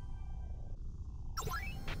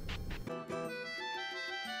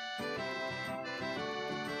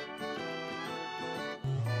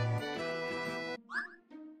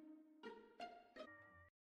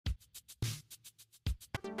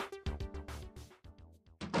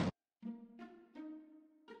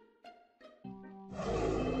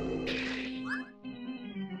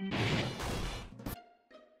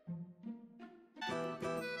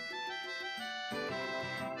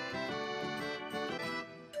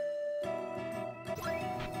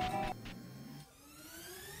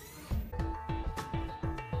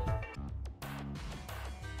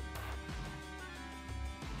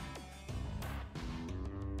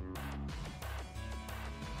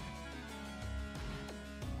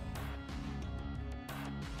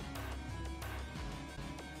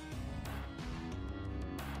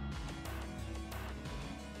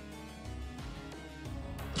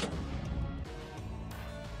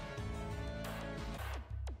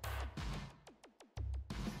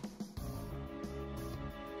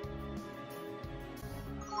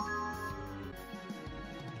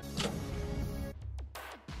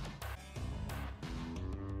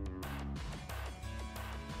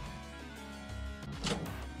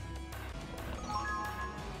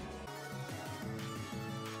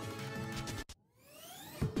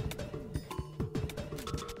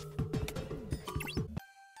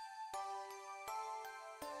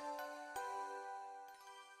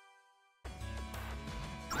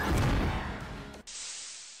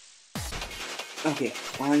 Okay,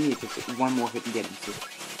 all I need is one more hit and get into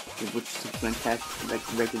which subsequent attack, like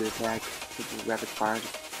regular attack, rapid fire,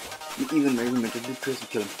 even movement, just do crazy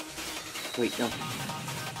kill him. Wait, no.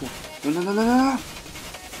 No.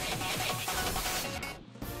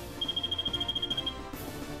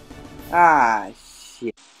 Ah,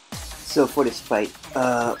 shit. So for this fight,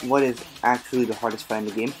 what is actually the hardest fight in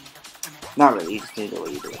the game? Not really, you just need to know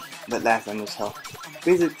what you're doing. But last time was hell.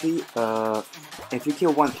 Basically, if you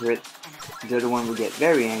kill one turret, the other one will get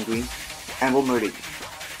very angry and will murder you.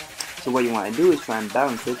 So what you want to do is try and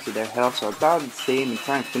balance it so their healths are about the same and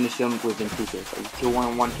try and finish them within 2 turns. So you kill one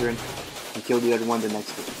on one turn and kill the other one the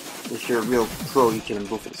next turn. If you're a real pro, you kill them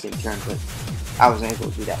both at the same turn, but I wasn't able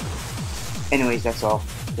to do that. Anyways, that's all.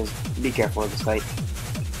 Just be careful of this fight.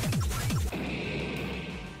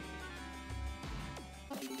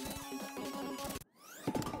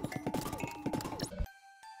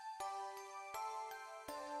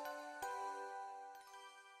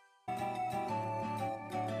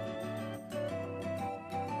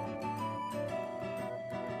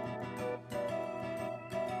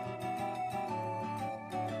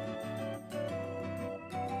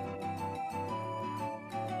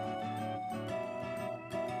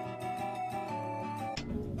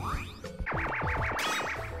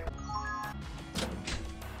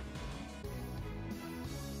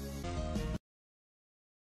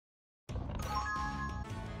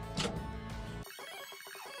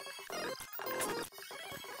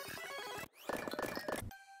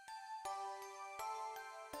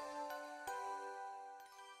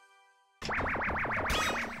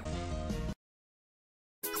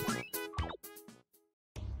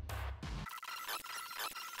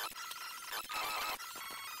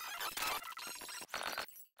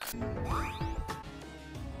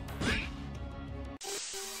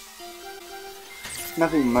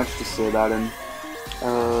 Nothing much to say about him.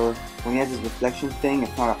 When he has his reflection thing,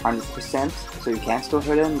 it's not 100%, so you can still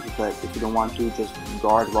hit him, but if you don't want to, just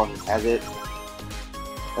guard while he has it.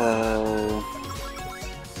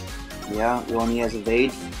 Yeah, when he has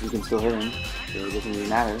evade, you can still hit him, so it doesn't really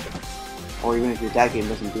matter. Or even if you attack him, it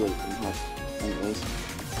doesn't do anything much. Anyways,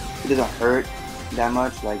 it doesn't hurt that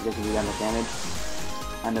much, like it doesn't do that much damage.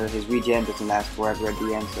 And his regen doesn't last forever at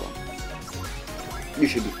the end, so you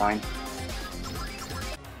should be fine.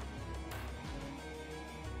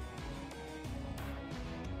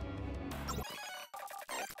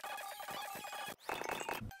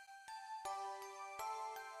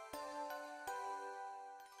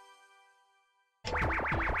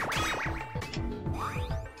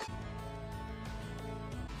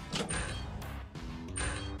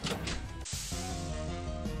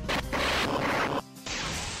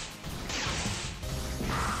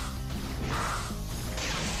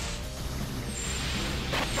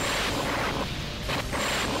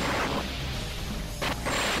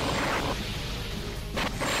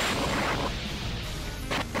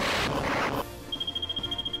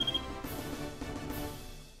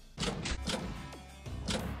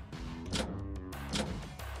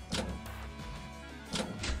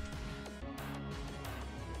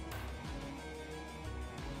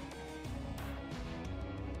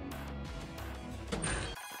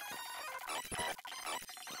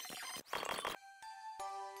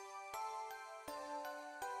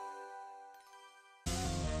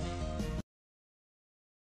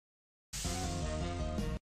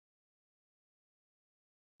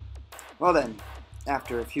 Well then,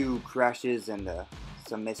 after a few crashes and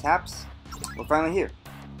some mishaps, we're finally here.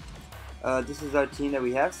 This is our team that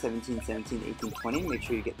we have, 17, 17, 18, 20. Make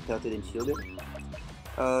sure you get pelted and shielded.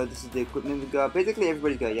 This is the equipment we got. Basically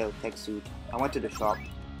everybody's got a yellow tech suit. I went to the shop,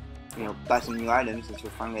 you know, buy some new items since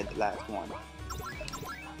we're finally at the last one.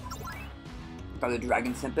 Got the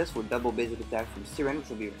Dragon Tempest for double basic attack from Siren, which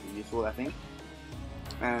will be really useful, I think.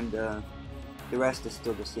 And the rest is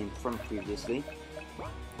still the same from previously.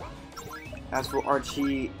 As for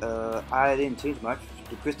Archie, I didn't change much.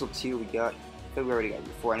 The Crystal Teal we got, I think we already got it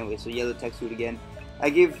before anyway, so yellow tech suit again. I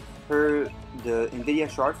give her the Nvidia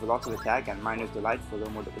Shard for lots of attack and Miner's Delight for a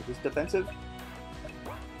little more defensive.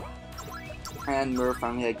 And Mur,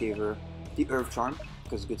 finally I gave her the Earth Charm,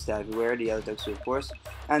 because it's good stat everywhere, the yellow tech suit of course.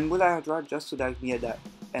 And Will Draw just so that we had that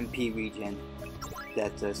MP regen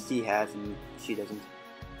that C has and she doesn't.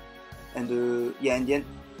 And yeah, in the end,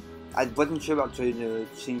 I wasn't sure about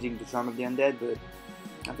changing the Charm of the Undead, but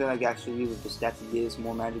I feel like actually with the stats it gives,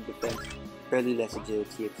 more magic defense, fairly less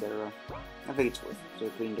agility, etc. I think it's worth it, so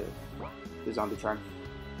putting the zombie charm.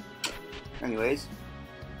 Anyways,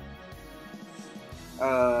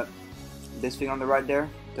 this thing on the right there,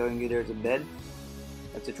 telling you there's a bed,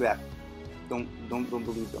 that's a trap. Don't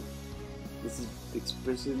believe them. This is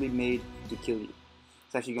explicitly made to kill you.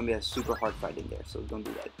 It's actually gonna be a super hard fight in there, so don't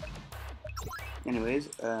do that. Anyways,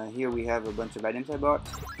 here we have a bunch of items I bought,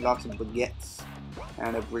 lots of baguettes,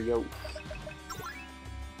 and a brioche.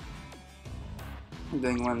 I'm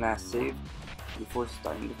doing one last save before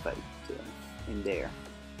starting the fight in there.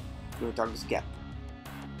 We're gonna talk to Scap.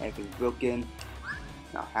 Everything's broken,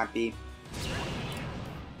 not happy.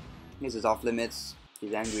 This is off limits,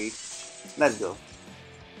 he's angry. Let's go.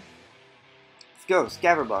 Let's go,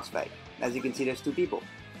 Scaper Boss Fight. As you can see, there's two people.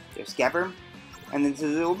 There's Scaper, and then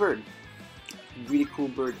there's a little bird. Really cool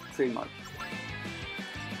bird trademark.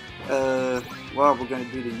 Well, we're gonna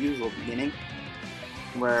do the usual beginning,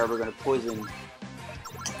 where we're gonna poison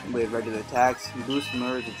with regular attacks, boost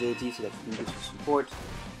Mur's agility so that you can do some support,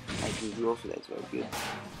 as usual, so that's very good.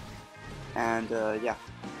 And yeah,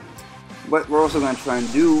 what we're also gonna try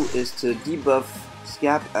and do is to debuff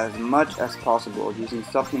Scap as much as possible, using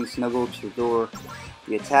Softening Snuggle to lower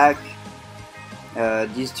the attack.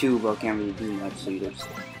 These two, well, can't really do much, so you just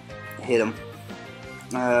hit them.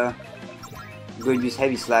 I'm going to use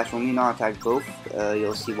Heavy Slash when we not attack both.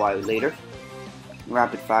 You'll see why later.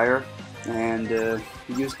 Rapid Fire, and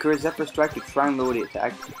use Curse Zephyr Strike to try and lower the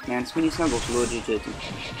attack, and Spinny Snuggle to lower the agility.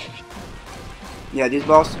 Yeah, this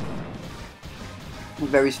boss is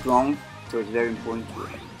very strong, so it's very important to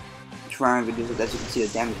try and reduce it. As you can see,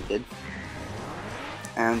 the damage it did.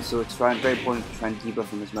 And so it's very important to try and debuff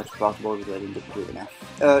him as much as possible, because I didn't get to do it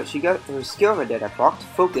now. She got her skill right there that procced,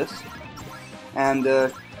 Focus. And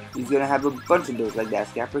he's gonna have a bunch of those like that.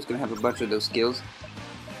 Scaper's gonna have a bunch of those skills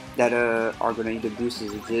that are gonna either boost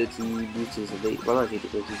his agility, boost his evade, well, I think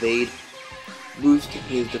it was evade, boost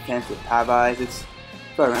his defense with Pav Eyes. It's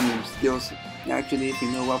very random skills, actually, if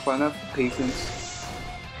you know well far enough. Patience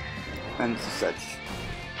and such.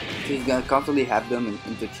 So you gotta constantly have them and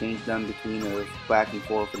interchange them between back and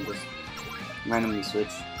forth and just randomly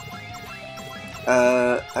switch.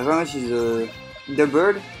 As long as she's the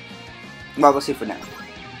bird, well, we'll see for now.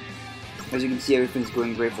 As you can see, everything's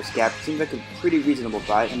going great for Scap. Seems like a pretty reasonable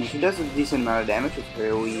fight. I mean, she does a decent amount of damage with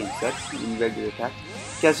her AoE and such in regular attack.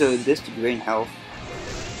 She has this to drain health.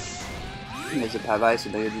 There's a Pavai, so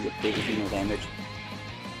they'll do basically no damage.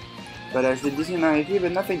 But she did a decent amount of HP,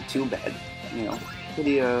 but nothing too bad. You know,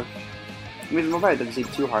 pretty reasonable fight. Doesn't seem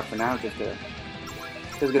too hard for now. Just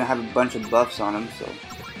gonna have a bunch of buffs on him, so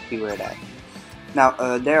beware of that.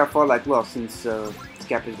 Now, there I thought like, well, since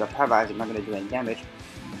Scaper's got Pavai, I'm not gonna do any damage.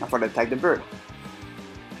 I thought I'd attack the bird.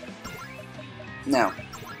 Now,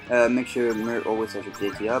 make sure Mir always has your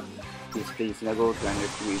agility up. Use space snuggle to render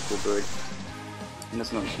 3 full bird. And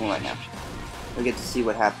that's not cool right now. We'll get to see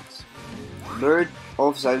what happens. Bird all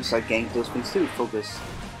of a sudden start getting those things too. Focus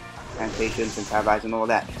and patience and Pavai and all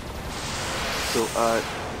that. So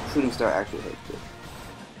shooting star actually hurts too.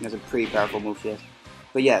 That's a pretty powerful move she has.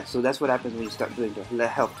 But yeah, so that's what happens when you start doing the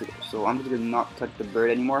health tutor. So I'm just gonna not touch the bird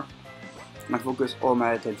anymore. I focus all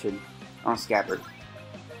my attention on Scaper.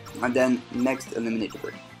 And then next eliminate the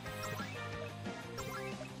bird.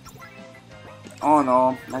 All in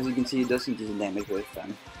all, as you can see, it does some decent damage, very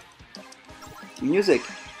fun. Music,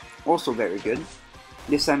 also very good.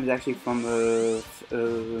 This time is actually from the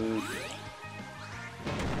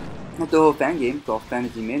whole fan game called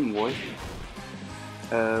Fantasy Maiden Wars,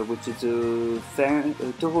 which is a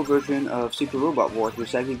Toho version of Super Robot Wars, which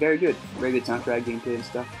is actually very good soundtrack, gameplay and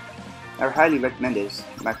stuff. I highly recommend it. It's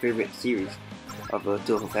my favorite series of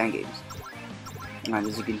Toho fan games. And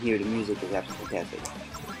as you can hear, the music is absolutely fantastic.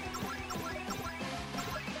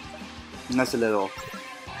 And that's a little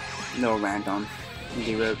rant on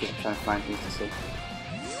Zero because I'm trying to find things to say.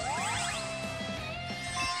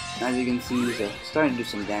 As you can see, he's starting to do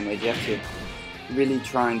some damage. You have to really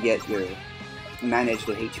try and manage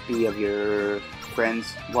the HP of your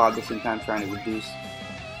friends while at the same time trying to reduce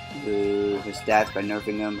his stats by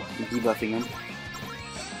nerfing them and debuffing them.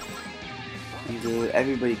 And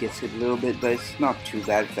everybody gets hit a little bit, but it's not too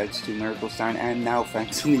bad thanks to Miracle Sign and now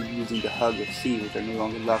thankfully using the Hug of C, which are no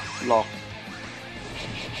longer locked.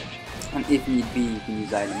 And if need be, you can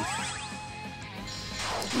use items.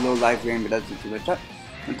 Low life drain, but doesn't do too much.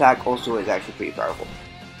 Attack also is actually pretty powerful.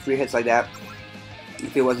 3 hits like that.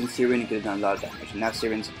 If it wasn't Siren, it could have done a lot of damage. And now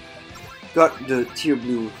Siren's got the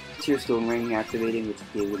Tear Stone Ring activating, which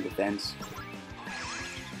gives him defense.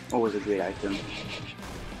 Always a great item.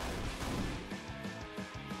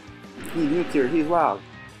 He's nuclear, he's wild.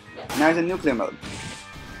 Now he's in nuclear mode.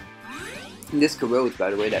 And this corrodes, by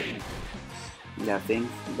the way, that thing.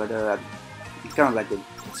 But it's kind of like a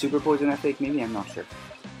super poison, I think, maybe, I'm not sure.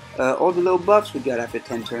 All the little buffs we got after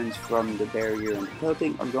 10 turns from the barrier and the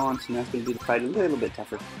pelting are gone, so now it's going to be the fight a little bit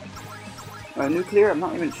tougher. Nuclear, I'm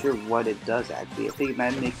not even sure what it does actually. I think it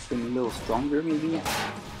might make him a little stronger maybe.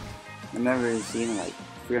 I've never really seen like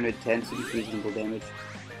 310 seems reasonable damage.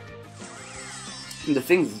 And the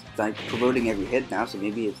thing's like corroding every hit now, so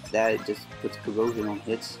maybe it's that, it just puts corrosion on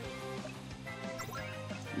hits.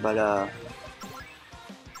 But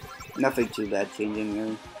nothing too bad changing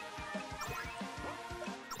really.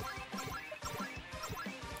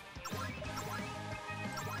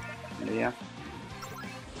 Yeah.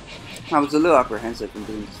 I was a little apprehensive in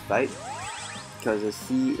doing this fight because the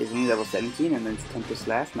C is only level 17 and then it's Tempest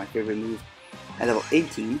Slash, my favorite move, at level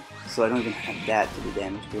 18, so I don't even have that to do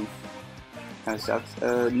damage to. Kinda sucks.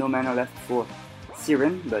 No mana left for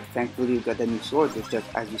Siren, but thankfully we got that new sword which does,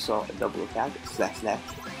 as you saw, a double attack, slash,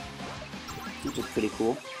 which is pretty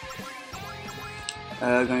cool.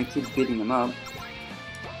 Gonna keep beating them up.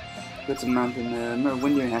 Got some mountain,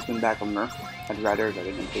 Windian has been back on Murph. I'd rather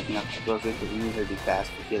than taking up explosive because we need her to be fast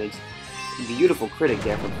for Felix. Beautiful critic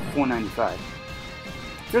there for 495.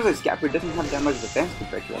 Feels like Scaper doesn't have that much defense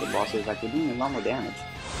compared to other bosses, like we're doing a lot more damage.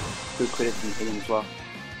 Good critic from hitting as well.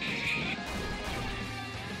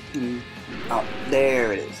 Oh,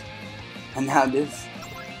 there it is. And now this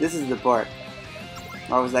is the part.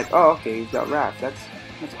 I was like, oh okay, he's got Wrath,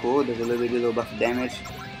 that's cool, there's a little buff of damage.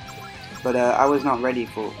 But I was not ready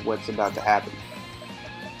for what's about to happen.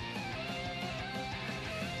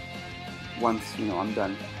 Once, you know, I'm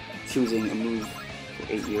done choosing a move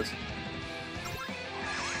for 8 years.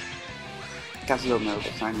 Cast a little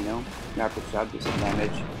Miracle Sign, you know, Rapid Shot, do some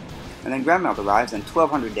damage. And then Grandmouth arrives and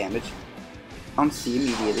 1200 damage on C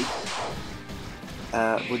immediately.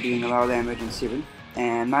 We're doing a lot of damage on Siren,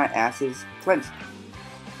 and my ass is clenched.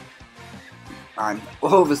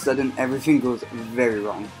 All of a sudden, everything goes very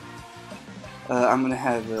wrong. I'm gonna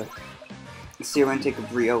have Siren take a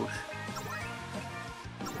brioche.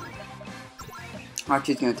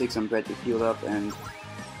 Archie's gonna take some bread to heal up, and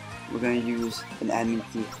we're gonna use an admin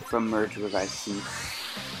key from Merge to revive C.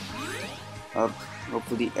 Up.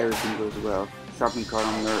 Hopefully everything goes well. Sharpening card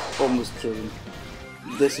on Merge almost kills him.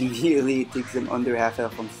 This immediately takes him under half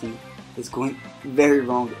health on C. It's going very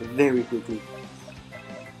wrong very quickly.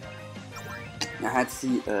 I had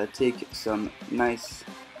C take some nice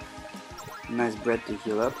bread to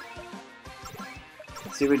heal up.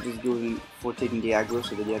 Siren just going for taking the aggro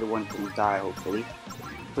so that the other one can die, hopefully.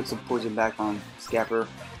 Put some poison back on Scaper.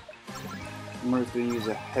 Mer's going to use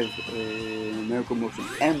a Miracle Motion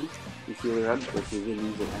M to heal her up because she really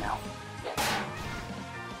needs it right now.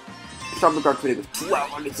 Sharpening card critic with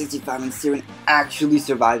 1265 and Siren actually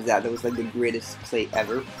survives that. That was like the greatest play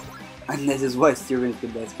ever. And this is why Siren's the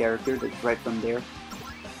best character, like right from there.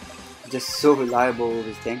 He's just so reliable with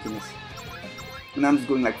his tankiness. And I'm just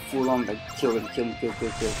going like full on, like kill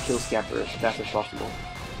Scaper as fast as possible.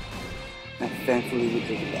 And thankfully we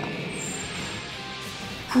take it down.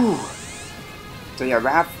 Whew. So yeah,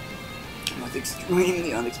 Raph was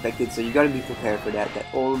extremely unexpected, so you gotta be prepared for that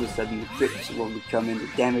all of a sudden the crits will be coming, the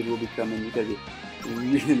damage will be coming, you gotta be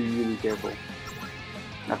really careful.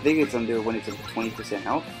 I think it's under when it's at 20%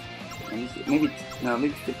 health. Maybe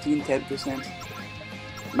 15, 10%.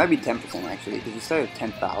 It might be 10% actually, because you started at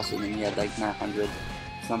 10,000 and you had like 900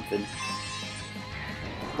 something.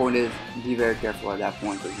 Point is, be very careful at that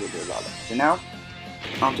point because you'll do a lot of it. So now,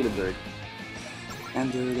 onto the bird. And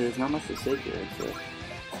there's not much to say here. So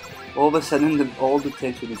all of a sudden, all the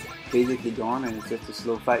tension is basically gone and it's just a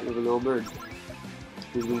slow fight with a little bird.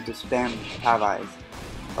 Who's going to spam Pavise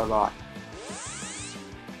a lot.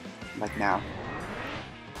 Like now.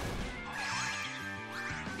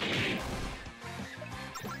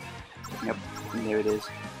 Yep, and there it is.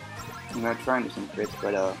 I'm gonna try and do some crits,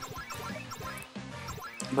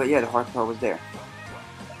 but yeah, the horsepower was there.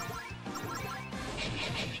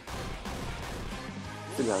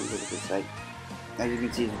 Still gotta look at this side. As you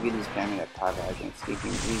can see, it's really spamming that Pavise and it's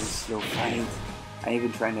taking really slow fights. I'm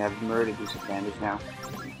even trying to have Mur to do some damage now.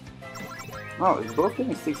 Oh, it's both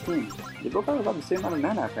getting 16. They both have about the same amount of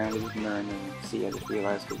mana apparently with Mur and C. I just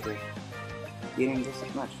realized that they're getting just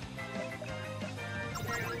as much.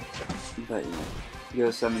 But you know, you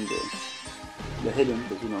gotta summon the hidden,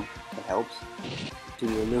 because you know, it helps to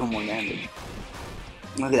do a little more damage.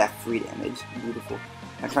 Look at that free damage, beautiful.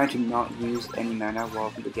 I'm trying to not use any mana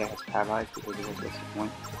while the guy has Pavise because it was just the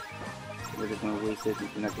point. We're just gonna waste it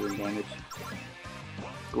if we're not doing damage.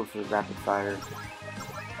 Go for the rapid fire.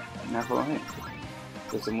 And that's all hit.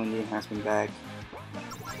 Put some Windy Enhancement back.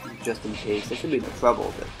 Just in case. There should be no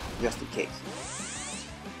trouble, but just in case.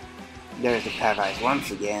 There's the Pavise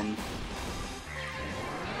once again.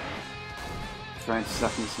 Trying to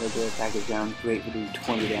suck these regular attackers down. Great, we're doing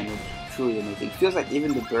 20 damage. Truly amazing. It feels like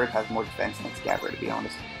even the bird has more defense than Scaper, to be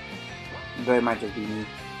honest. But it might just be me.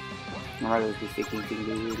 I'd rather just be faking things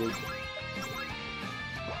really good.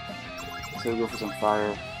 So we go for some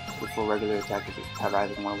fire before regular attack because Pavise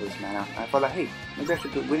doesn't want to waste mana. I thought like, hey, maybe I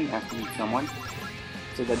should put Winning Enhancement to someone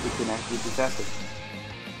so that they can actually be faster.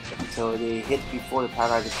 Until they hit before the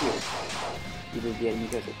Pavise appears. Either the enemy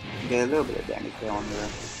does it. Get a little bit of damage there on there.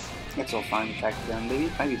 It's all fine, attack them. Maybe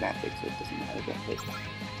it might be magic, so it doesn't matter, get hit.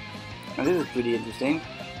 Now this is pretty interesting.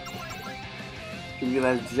 You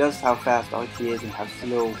realize just how fast Archie is and how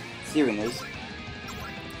slow Siren is.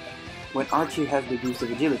 When Archie has the boost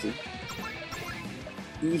of agility,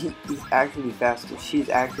 he's actually faster. She's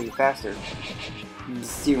actually faster than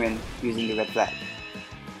Siren using the red flag.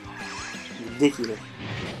 Ridiculous.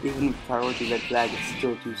 Even with priority red flag, it's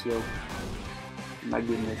still too slow. My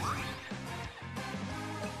goodness.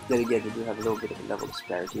 Then again, they do have a little bit of a level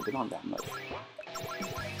disparity, but not that much.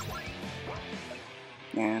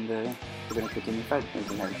 And we're gonna continue fighting. We're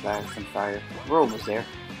gonna have flash and fire. We're almost there.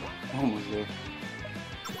 Almost there.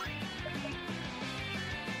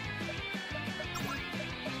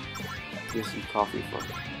 Here's some coffee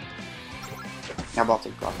for. I bought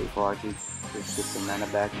some coffee for Archie. Just get some mana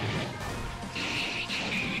back.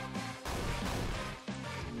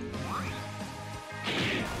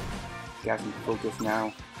 Got some focus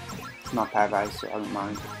now. It's not Pavise, so I don't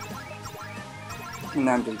mind. And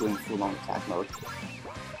now I'm just going full on attack mode.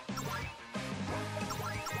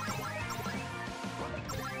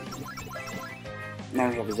 Now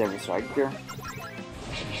we have a Zero Striker.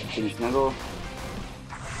 Finish Snuggle.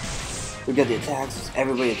 We got the attacks,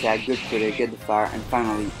 everybody attack, good critter, get the fire, and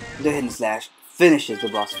finally, the Hidden Slash finishes the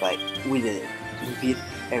boss fight. We did it. We beat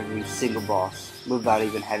every single boss without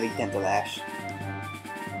even having Tentalash.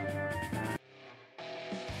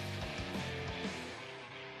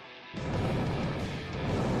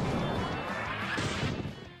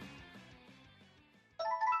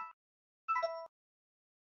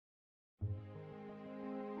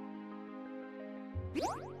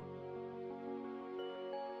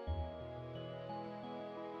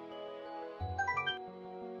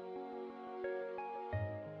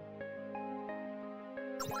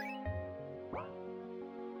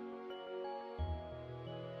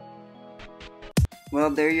 Well,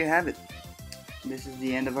 there you have it. This is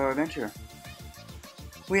the end of our adventure.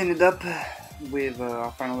 We ended up with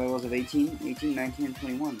our final levels of 18, 19, and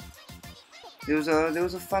 21. It was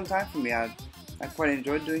a fun time for me. I quite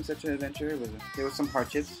enjoyed doing such an adventure. There were some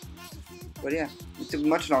hardships, but yeah, it took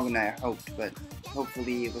much longer than I hoped, but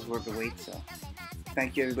hopefully it was worth the wait. So,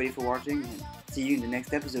 thank you everybody for watching, and see you in the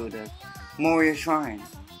next episode of Moriya Shrine,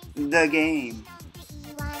 the game.